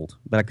gold,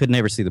 but I could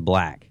never see the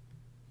black.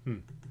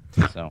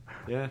 So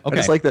yeah, okay. I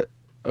just like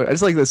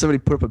that somebody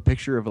put up a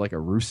picture of like a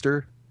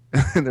rooster,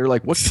 and they're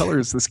like, "What color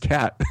is this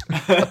cat?"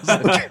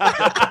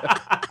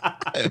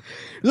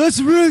 That's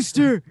a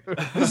rooster.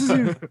 This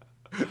is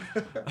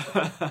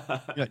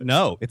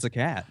no, it's a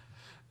cat.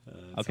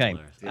 Okay,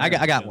 I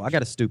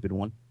got a stupid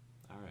one.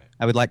 All right.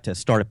 I would like to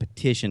start a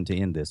petition to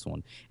end this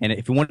one. And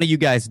if one of you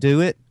guys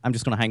do it, I'm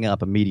just going to hang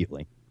up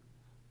immediately.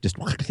 Just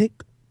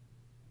click.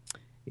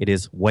 It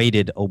is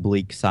weighted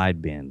oblique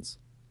side bends.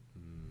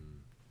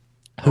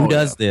 Who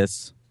does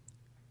this?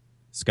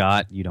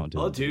 Scott, you don't do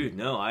it. Oh, dude,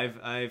 no. I've.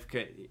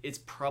 It's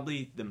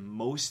probably the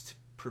most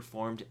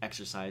performed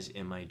exercise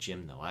in my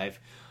gym, though. I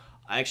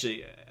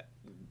actually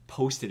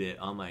posted it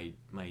on my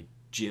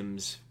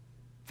gym's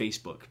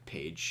Facebook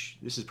page.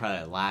 This is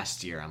probably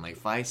last year. I'm like,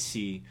 if I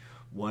see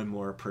one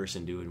more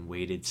person doing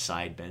weighted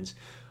side bends,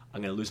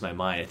 I'm going to lose my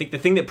mind. I think the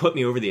thing that put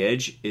me over the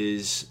edge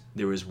is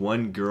there was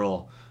one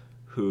girl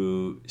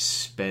who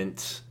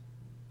spent,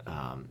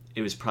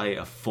 it was probably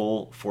a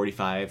full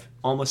 45,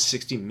 almost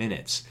 60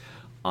 minutes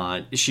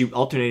on, she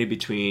alternated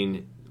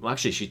between, well,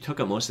 actually, she took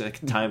up most of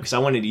the time because I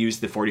wanted to use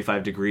the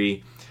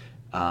 45-degree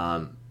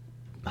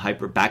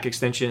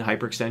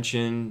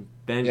hyperextension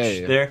bench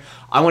there.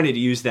 I wanted to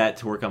use that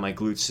to work on my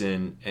glutes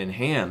and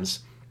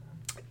hams.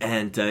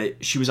 And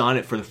she was on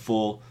it for the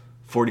full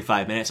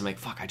 45 minutes. I'm like,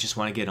 fuck, I just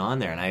want to get on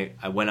there. And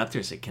I went up there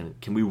and said,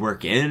 can we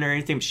work in or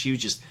anything? But she was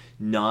just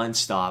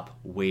nonstop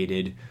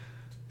weighted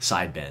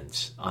side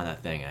bends on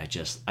that thing.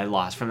 And I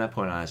lost from that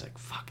point on. I was like,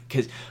 fuck,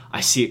 because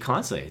I see it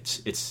constantly.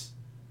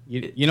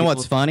 You know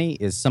what's funny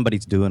is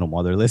somebody's doing them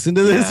while they're listening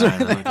to this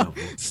right now.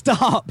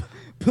 Stop.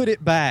 Put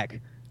it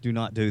back. Do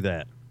not do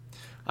that.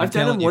 I've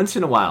done them once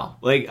in a while.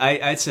 Like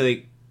I'd say,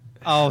 like,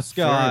 oh,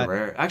 Scott.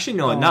 Rare. Actually,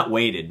 no, not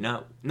weighted.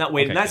 Not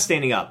weighted. Okay. Not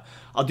standing up.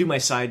 I'll do my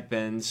side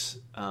bends.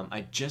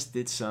 I just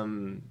did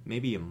some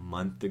maybe a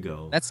month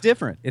ago. That's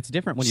different. It's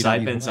different when you side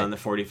don't bends on the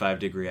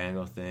 45-degree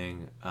angle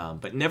thing,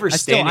 but never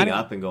standing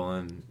up and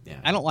going. Yeah,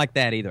 I don't like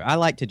that either. I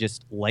like to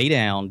just lay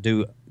down,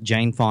 do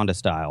Jane Fonda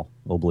style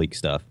oblique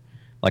stuff.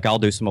 Like I'll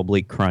do some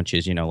oblique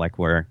crunches, like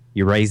where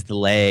you raise the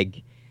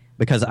leg,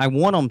 because I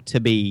want them to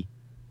be.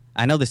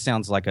 I know this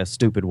sounds like a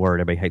stupid word.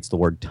 Everybody hates the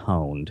word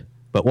toned,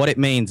 but what it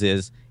means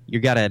is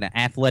you got an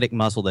athletic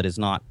muscle that is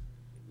not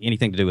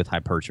anything to do with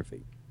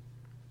hypertrophy.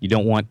 You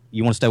want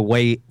to stay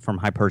away from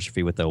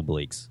hypertrophy with the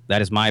obliques.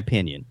 That is my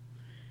opinion.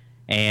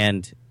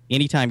 And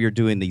anytime you're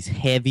doing these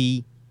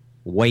heavy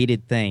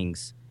weighted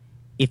things,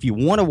 if you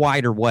want a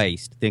wider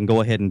waist, then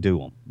go ahead and do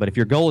them. But if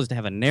your goal is to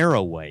have a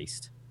narrow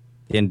waist,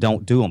 then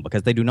don't do them,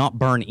 because they do not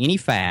burn any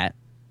fat,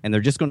 and they're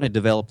just going to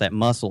develop that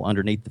muscle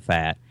underneath the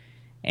fat.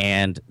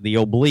 And the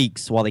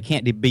obliques, while they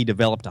can't be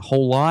developed a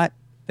whole lot,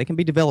 they can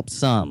be developed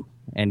some.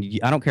 And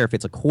I don't care if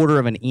it's a quarter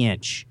of an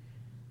inch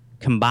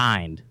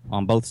combined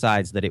on both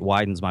sides that it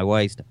widens my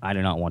waist. I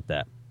do not want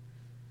that.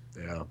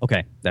 Yeah.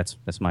 Okay, that's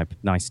my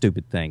nice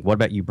stupid thing. What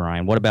about you,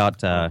 Brian? What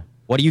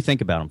do you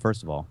think about them,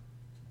 first of all?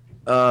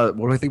 What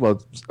do I think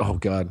about? Oh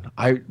God,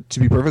 to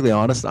be perfectly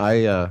honest,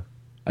 I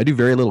do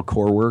very little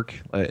core work,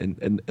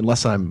 and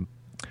unless I'll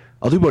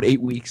do about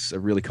 8 weeks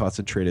of really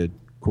concentrated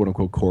quote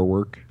unquote core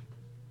work,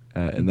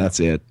 and that's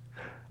it.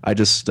 I've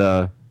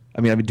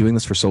been doing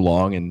this for so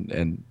long,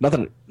 and not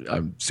that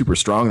I'm super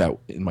strong that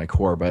in my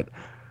core, but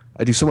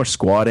I do so much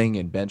squatting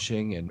and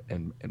benching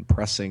and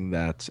pressing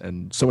that,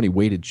 and so many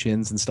weighted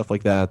chins and stuff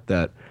like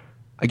that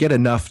I get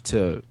enough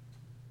to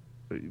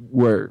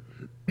where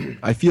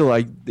I feel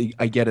like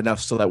I get enough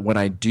so that when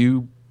I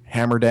do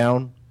hammer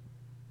down,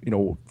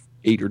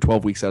 8 or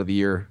 12 weeks out of the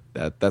year,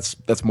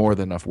 that's more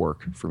than enough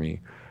work for me.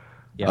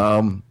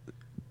 Yeah.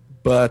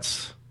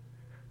 But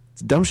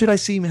the dumb shit I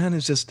see, man,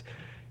 is just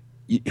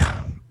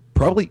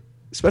probably,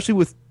 especially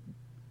with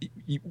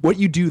what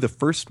you do, the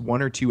first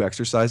 1 or 2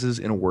 exercises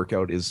in a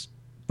workout is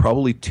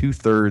probably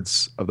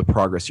 2/3 of the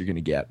progress you're going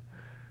to get.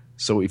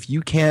 So if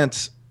you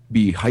can't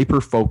be hyper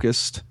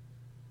focused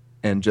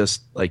and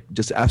just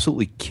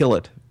absolutely kill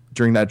it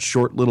during that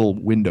short little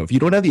window, if you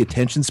don't have the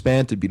attention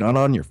span to be not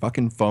on your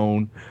fucking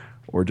phone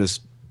or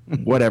just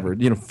whatever,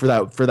 for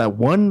that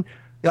one,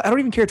 I don't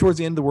even care towards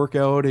the end of the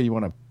workout, or you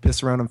want to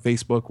piss around on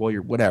Facebook while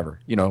you're whatever,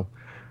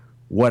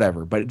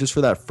 but just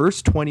for that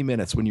first 20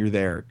 minutes when you're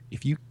there,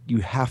 if you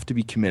have to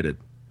be committed,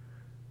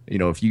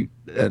 if you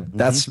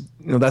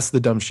that's the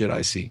dumb shit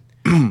I see.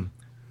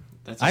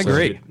 That's I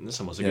agree. That's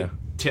almost a good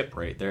tip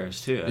right there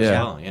too.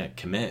 Well. Yeah,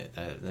 commit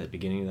at the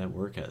beginning of that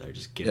workout there.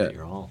 Just give it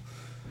your all.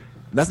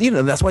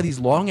 That's why these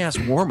long ass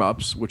warm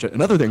ups, which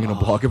another thing I'm gonna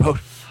blog about,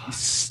 these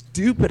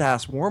stupid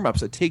ass warm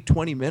ups that take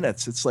 20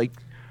 minutes. It's like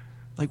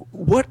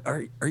what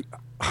are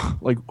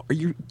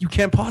you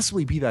can't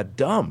possibly be that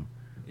dumb.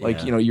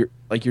 Like you're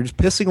just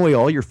pissing away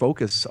all your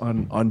focus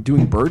on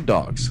doing bird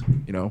dogs.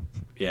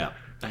 Yeah,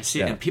 I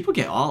see, and people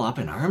get all up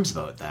in arms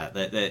about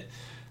that.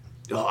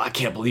 Oh, I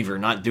can't believe you're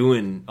not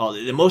doing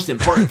the most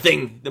important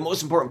thing. The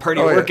most important part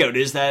of your workout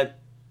is that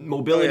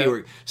mobility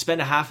work.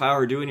 Spend a half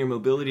hour doing your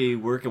mobility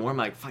work, and I'm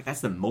like, fuck, that's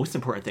the most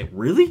important thing.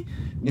 Really?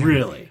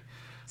 Really?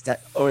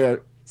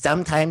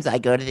 Sometimes I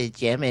go to the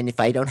gym, and if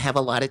I don't have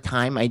a lot of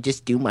time, I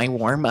just do my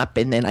warm up,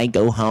 and then I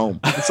go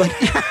home. It's like,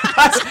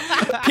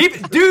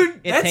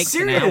 dude, that's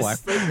serious.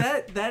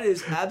 Like that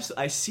is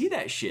absolutely. I see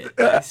that shit.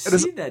 I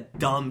see that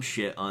dumb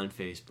shit on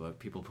Facebook.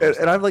 People post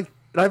and I'm like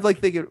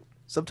thinking,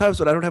 sometimes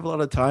when I don't have a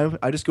lot of time,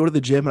 I just go to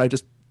the gym and I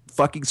just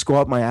fucking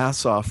squat my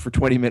ass off for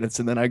 20 minutes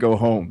and then I go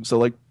home. So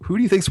like, who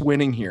do you think's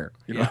winning here?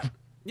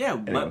 Yeah,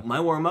 anyway. my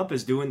warm up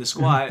is doing the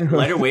squat,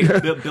 lighter weight,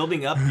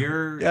 building up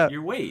your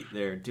weight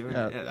there.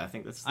 I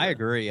think that's. I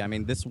agree. I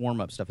mean, this warm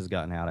up stuff has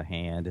gotten out of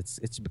hand. It's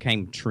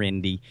became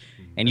trendy,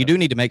 and you do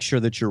need to make sure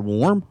that you're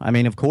warm. I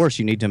mean, of course,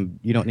 you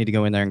don't need to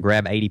go in there and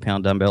grab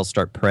 80-pound dumbbells,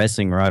 start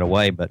pressing right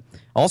away. But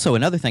also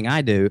another thing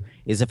I do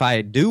is if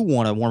I do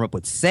want to warm up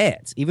with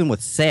sets, even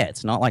with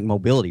sets, not like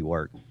mobility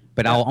work,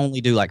 but I'll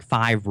only do like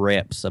 5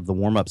 reps of the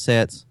warm-up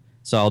sets.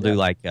 So I'll do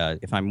like,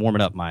 if I'm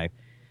warming up my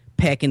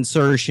pec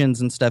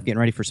insertions and stuff, getting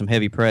ready for some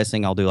heavy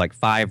pressing, I'll do like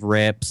 5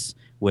 reps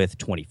with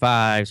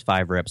 25s,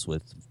 5 reps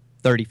with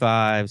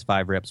 35s,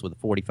 5 reps with a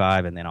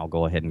 45, and then I'll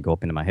go ahead and go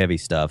up into my heavy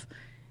stuff.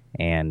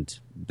 And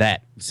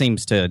that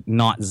seems to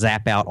not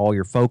zap out all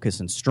your focus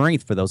and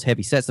strength for those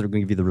heavy sets that are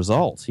going to give you the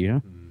results, you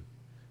know?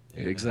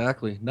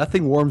 Exactly.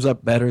 Nothing warms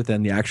up better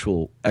than the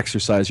actual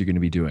exercise you're going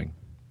to be doing.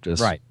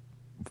 Just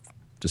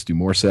do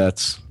more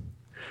sets.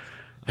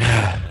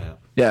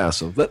 Yeah,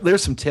 so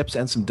there's some tips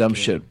and some dumb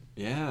shit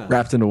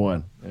wrapped into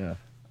one. Yeah.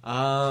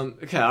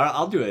 Okay,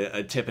 I'll do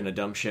a tip and a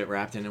dumb shit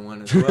wrapped into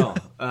one as well.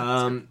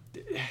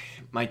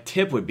 My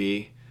tip would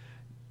be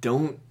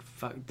don't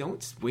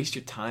waste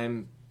your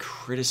time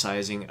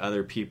criticizing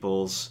other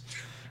people's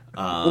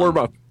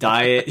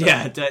diet.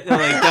 Yeah,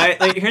 diet.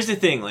 Like, here's the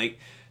thing. Like,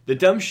 the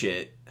dumb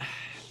shit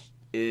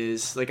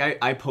is, like,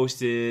 I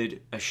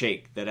posted a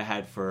shake that I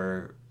had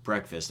for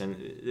breakfast, and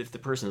if the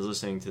person is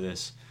listening to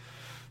this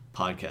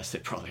podcast, they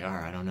probably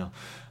are. I don't know.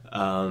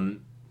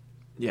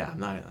 Yeah, I'm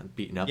not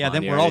beating up on you. Yeah,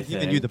 then we're all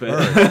giving you the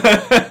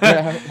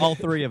bird. All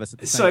 3 of us at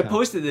the same time. So I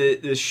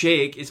posted the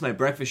shake. It's my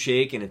breakfast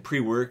shake and a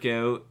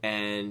pre-workout,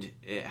 and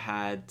it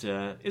had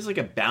it's like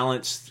a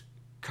balanced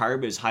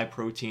carb. It's high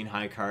protein,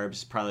 high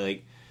carbs, probably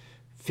like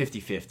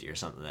 50-50 or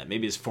something like that.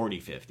 Maybe it's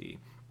 40-50.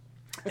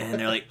 And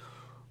they're like,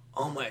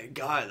 oh my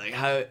God, like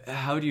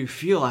how do you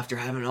feel after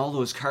having all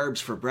those carbs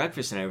for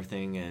breakfast and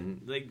everything?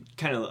 And like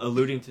kind of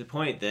alluding to the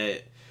point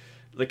that,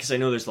 like, because I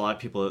know there's a lot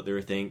of people out there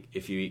who think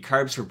if you eat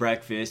carbs for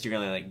breakfast, you're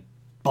gonna like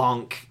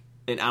bonk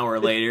an hour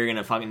later. You're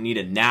gonna fucking need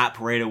a nap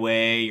right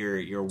away.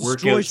 Your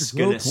workout's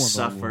gonna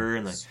suffer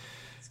and like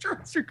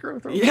destroys your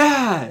growth hormone.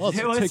 Yeah, well,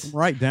 take them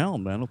right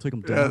down, man. I'll take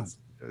them down.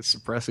 It's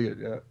suppressing it.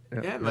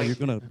 Yeah. Like, you're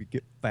gonna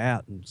get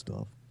fat and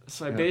stuff.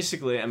 So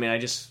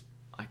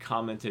I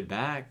commented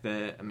back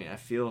that I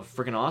feel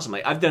freaking awesome.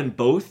 Like, I've done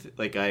both.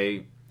 Like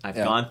I've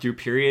gone through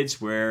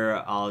periods where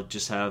I'll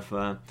just have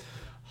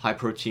high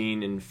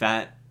protein and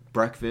fat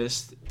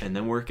breakfast and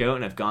then work out,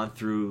 and I've gone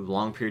through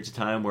long periods of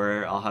time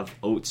where I'll have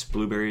oats,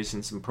 blueberries,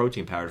 and some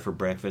protein powder for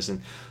breakfast,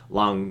 and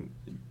long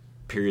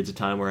periods of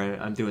time where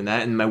I'm doing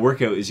that, and my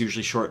workout is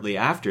usually shortly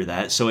after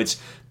that. So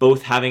it's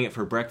both having it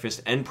for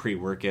breakfast and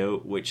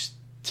pre-workout, which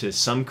to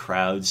some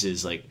crowds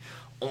is like,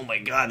 oh my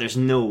God, there's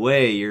no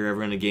way you're ever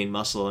going to gain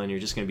muscle and you're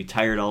just going to be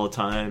tired all the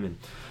time.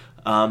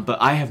 And but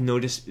I have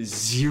noticed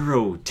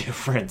zero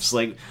difference.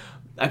 Like,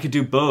 I could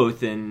do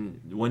both,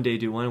 and one day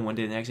do one and one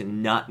day the next,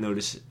 and not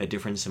notice a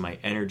difference in my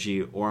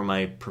energy or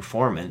my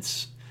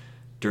performance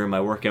during my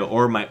workout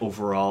or my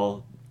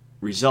overall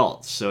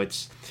results. So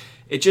it's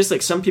just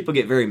like some people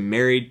get very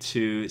married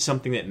to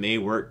something that may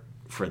work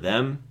for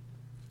them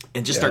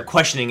and just start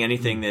questioning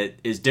anything that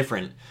is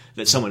different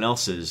that someone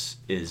else is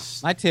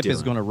My tip doing.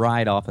 is going to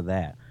ride off of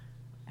that.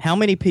 How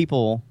many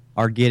people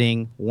are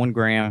getting 1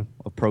 gram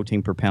of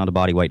protein per pound of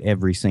body weight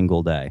every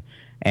single day?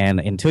 And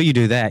until you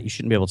do that, you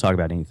shouldn't be able to talk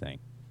about anything.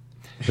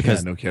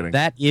 Because no kidding.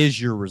 That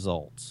is your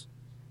results.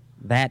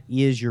 That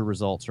is your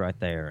results right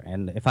there.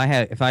 And if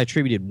I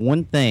attributed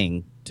one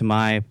thing to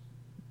my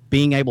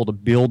being able to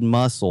build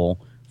muscle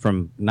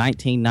from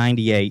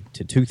 1998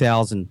 to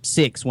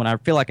 2006, when I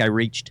feel like I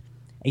reached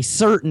a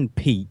certain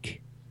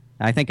peak,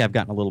 I think I've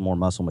gotten a little more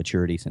muscle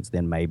maturity since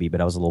then, maybe,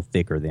 but I was a little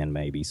thicker then,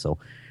 maybe. So,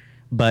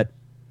 but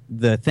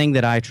the thing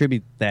that I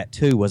attribute that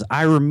to was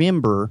I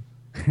remember.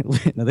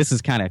 Now this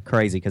is kind of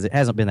crazy because it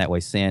hasn't been that way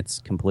since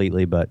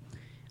completely, but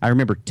I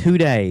remember 2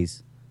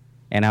 days,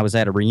 and I was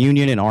at a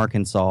reunion in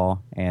Arkansas,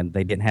 and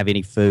they didn't have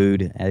any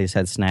food. I just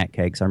had snack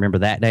cakes. I remember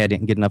that day I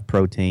didn't get enough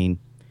protein,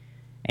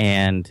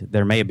 and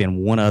there may have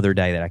been one other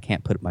day that I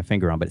can't put my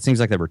finger on, but it seems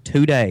like there were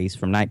 2 days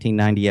from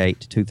 1998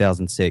 to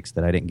 2006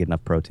 that I didn't get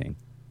enough protein.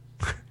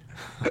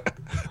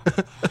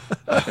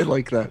 I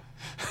like that.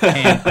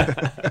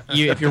 And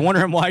if you're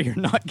wondering why you're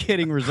not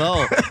getting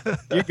results,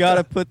 you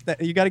got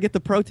to get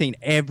the protein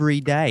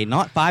every day,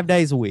 not 5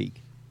 days a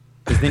week,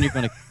 because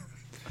then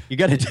you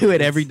got to do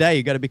it every day.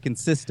 You got to be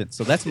consistent.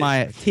 So that's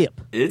my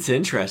tip. It's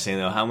interesting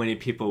though how many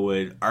people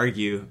would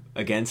argue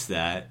against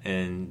that,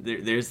 and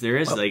there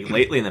is like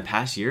lately in the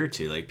past year or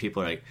two, like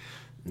people are like,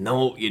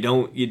 no, you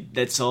don't.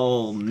 That's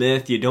all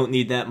myth. You don't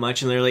need that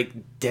much, and they're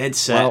like dead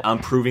set on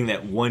proving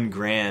that 1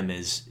 gram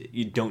is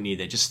you don't need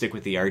that. Just stick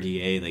with the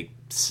RDA, like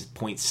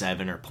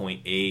 0.7 or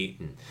 0.8.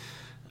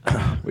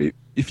 And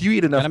if you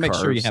eat enough, gotta make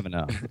carbs, sure you have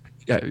enough.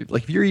 Yeah,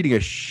 like if you're eating a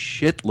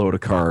shitload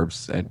of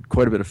carbs and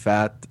quite a bit of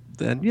fat,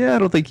 then I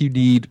don't think you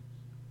need.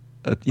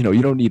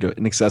 You don't need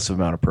an excessive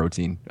amount of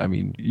protein. I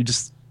mean,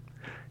 that's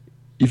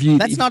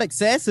not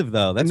excessive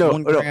though. That's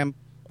 1 gram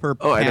per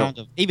pound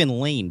of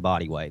even lean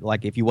body weight.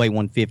 Like if you weigh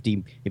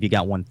 150, if you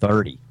got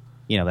 130,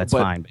 that's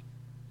fine.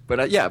 But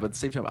at the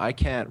same time, I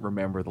can't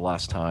remember the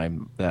last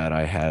time that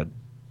I had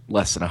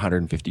less than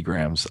 150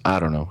 grams. I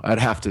don't know. I'd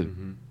have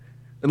to,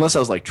 unless I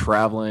was like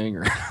traveling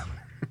or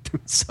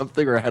doing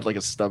something, or I had like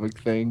a stomach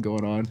thing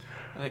going on.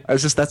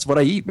 That's what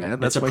I eat, man.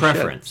 That's a my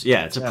preference. Shit.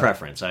 Yeah, it's a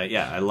preference.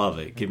 I love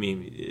it.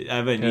 I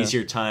have an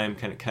easier time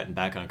kind of cutting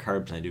back on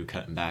carbs than I do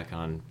cutting back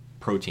on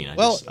protein. I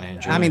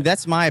enjoy mean, it.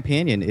 that's my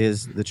opinion.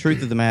 Is the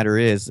truth of the matter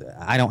is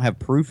I don't have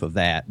proof of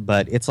that,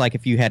 but it's like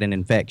if you had an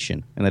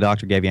infection and the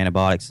doctor gave you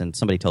antibiotics and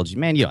somebody told you,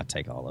 man, you don't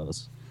take all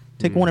those.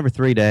 Take one every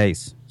 3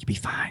 days. You'll be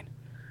fine.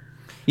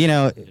 You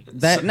know,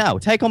 no,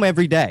 take them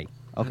every day.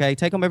 Okay,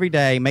 take them every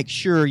day. Make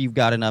sure you've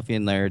got enough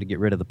in there to get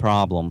rid of the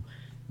problem.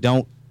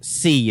 Don't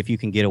see if you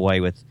can get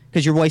away with,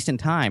 because you're wasting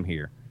time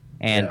here,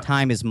 and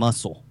time is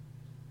muscle.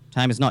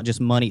 Time is not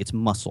just money; it's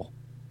muscle.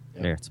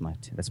 Yeah. There, that's my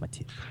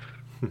tip.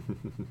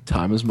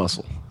 Time is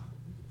muscle.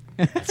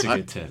 That's a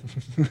good tip.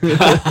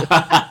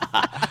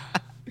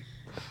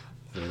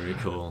 Very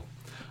cool.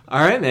 All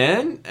right,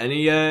 man.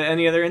 Any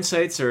other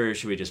insights, or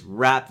should we just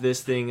wrap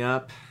this thing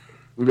up?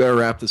 We better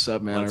wrap this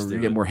up, man. Let's We're do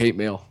gonna get it. more hate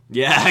mail.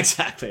 Yeah,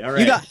 exactly. All right.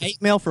 You got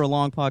hate mail for a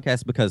long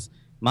podcast because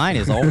mine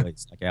is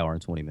always like hour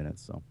and 20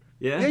 minutes. So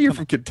Yeah, you're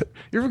from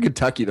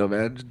Kentucky, though,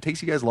 man. It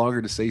takes you guys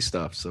longer to say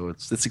stuff, so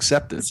it's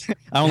accepted.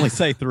 I only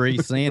say 3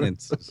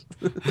 sentences.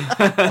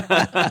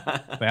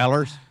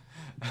 Fowlers.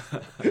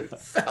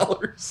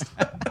 Fowlers.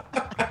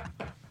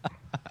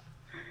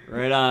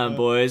 Right on,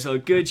 boys. Well,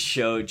 good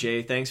show,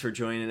 Jay. Thanks for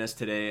joining us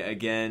today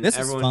again. This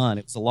was fun.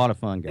 It was a lot of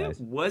fun,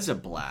 guys. It was a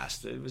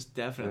blast. It was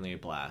definitely a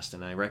blast,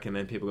 and I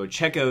recommend people go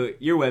check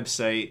out your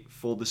website,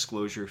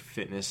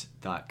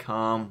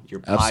 fulldisclosurefitness.com.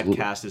 Your Absolutely.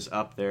 podcast is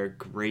up there.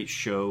 Great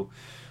show.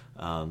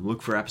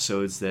 Look for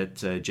episodes that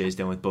Jay's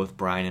done with both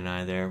Brian and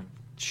I there.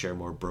 Share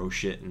more bro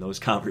shit in those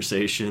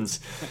conversations.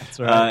 That's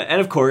right.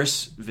 And, of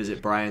course,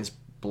 visit Brian's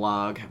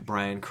blog,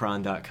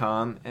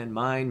 briancron.com, and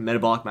mine,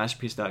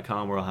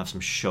 metabolicmasterpiece.com, where I'll have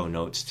some show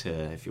notes to,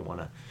 if you want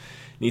to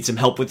need some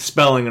help with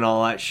spelling and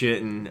all that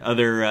shit, and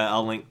other,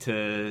 I'll link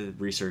to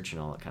research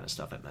and all that kind of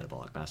stuff at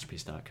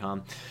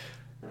metabolicmasterpiece.com.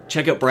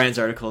 Check out Brian's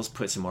articles,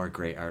 put some more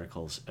great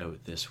articles out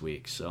this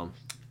week. So,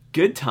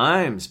 good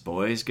times,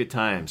 boys, good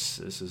times.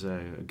 This is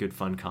a good,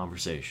 fun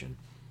conversation.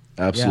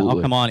 Absolutely. Yeah,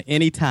 I'll come on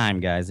anytime,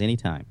 guys,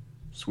 anytime.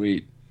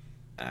 Sweet.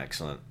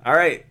 Excellent. All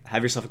right,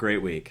 have yourself a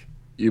great week.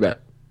 You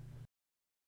bet.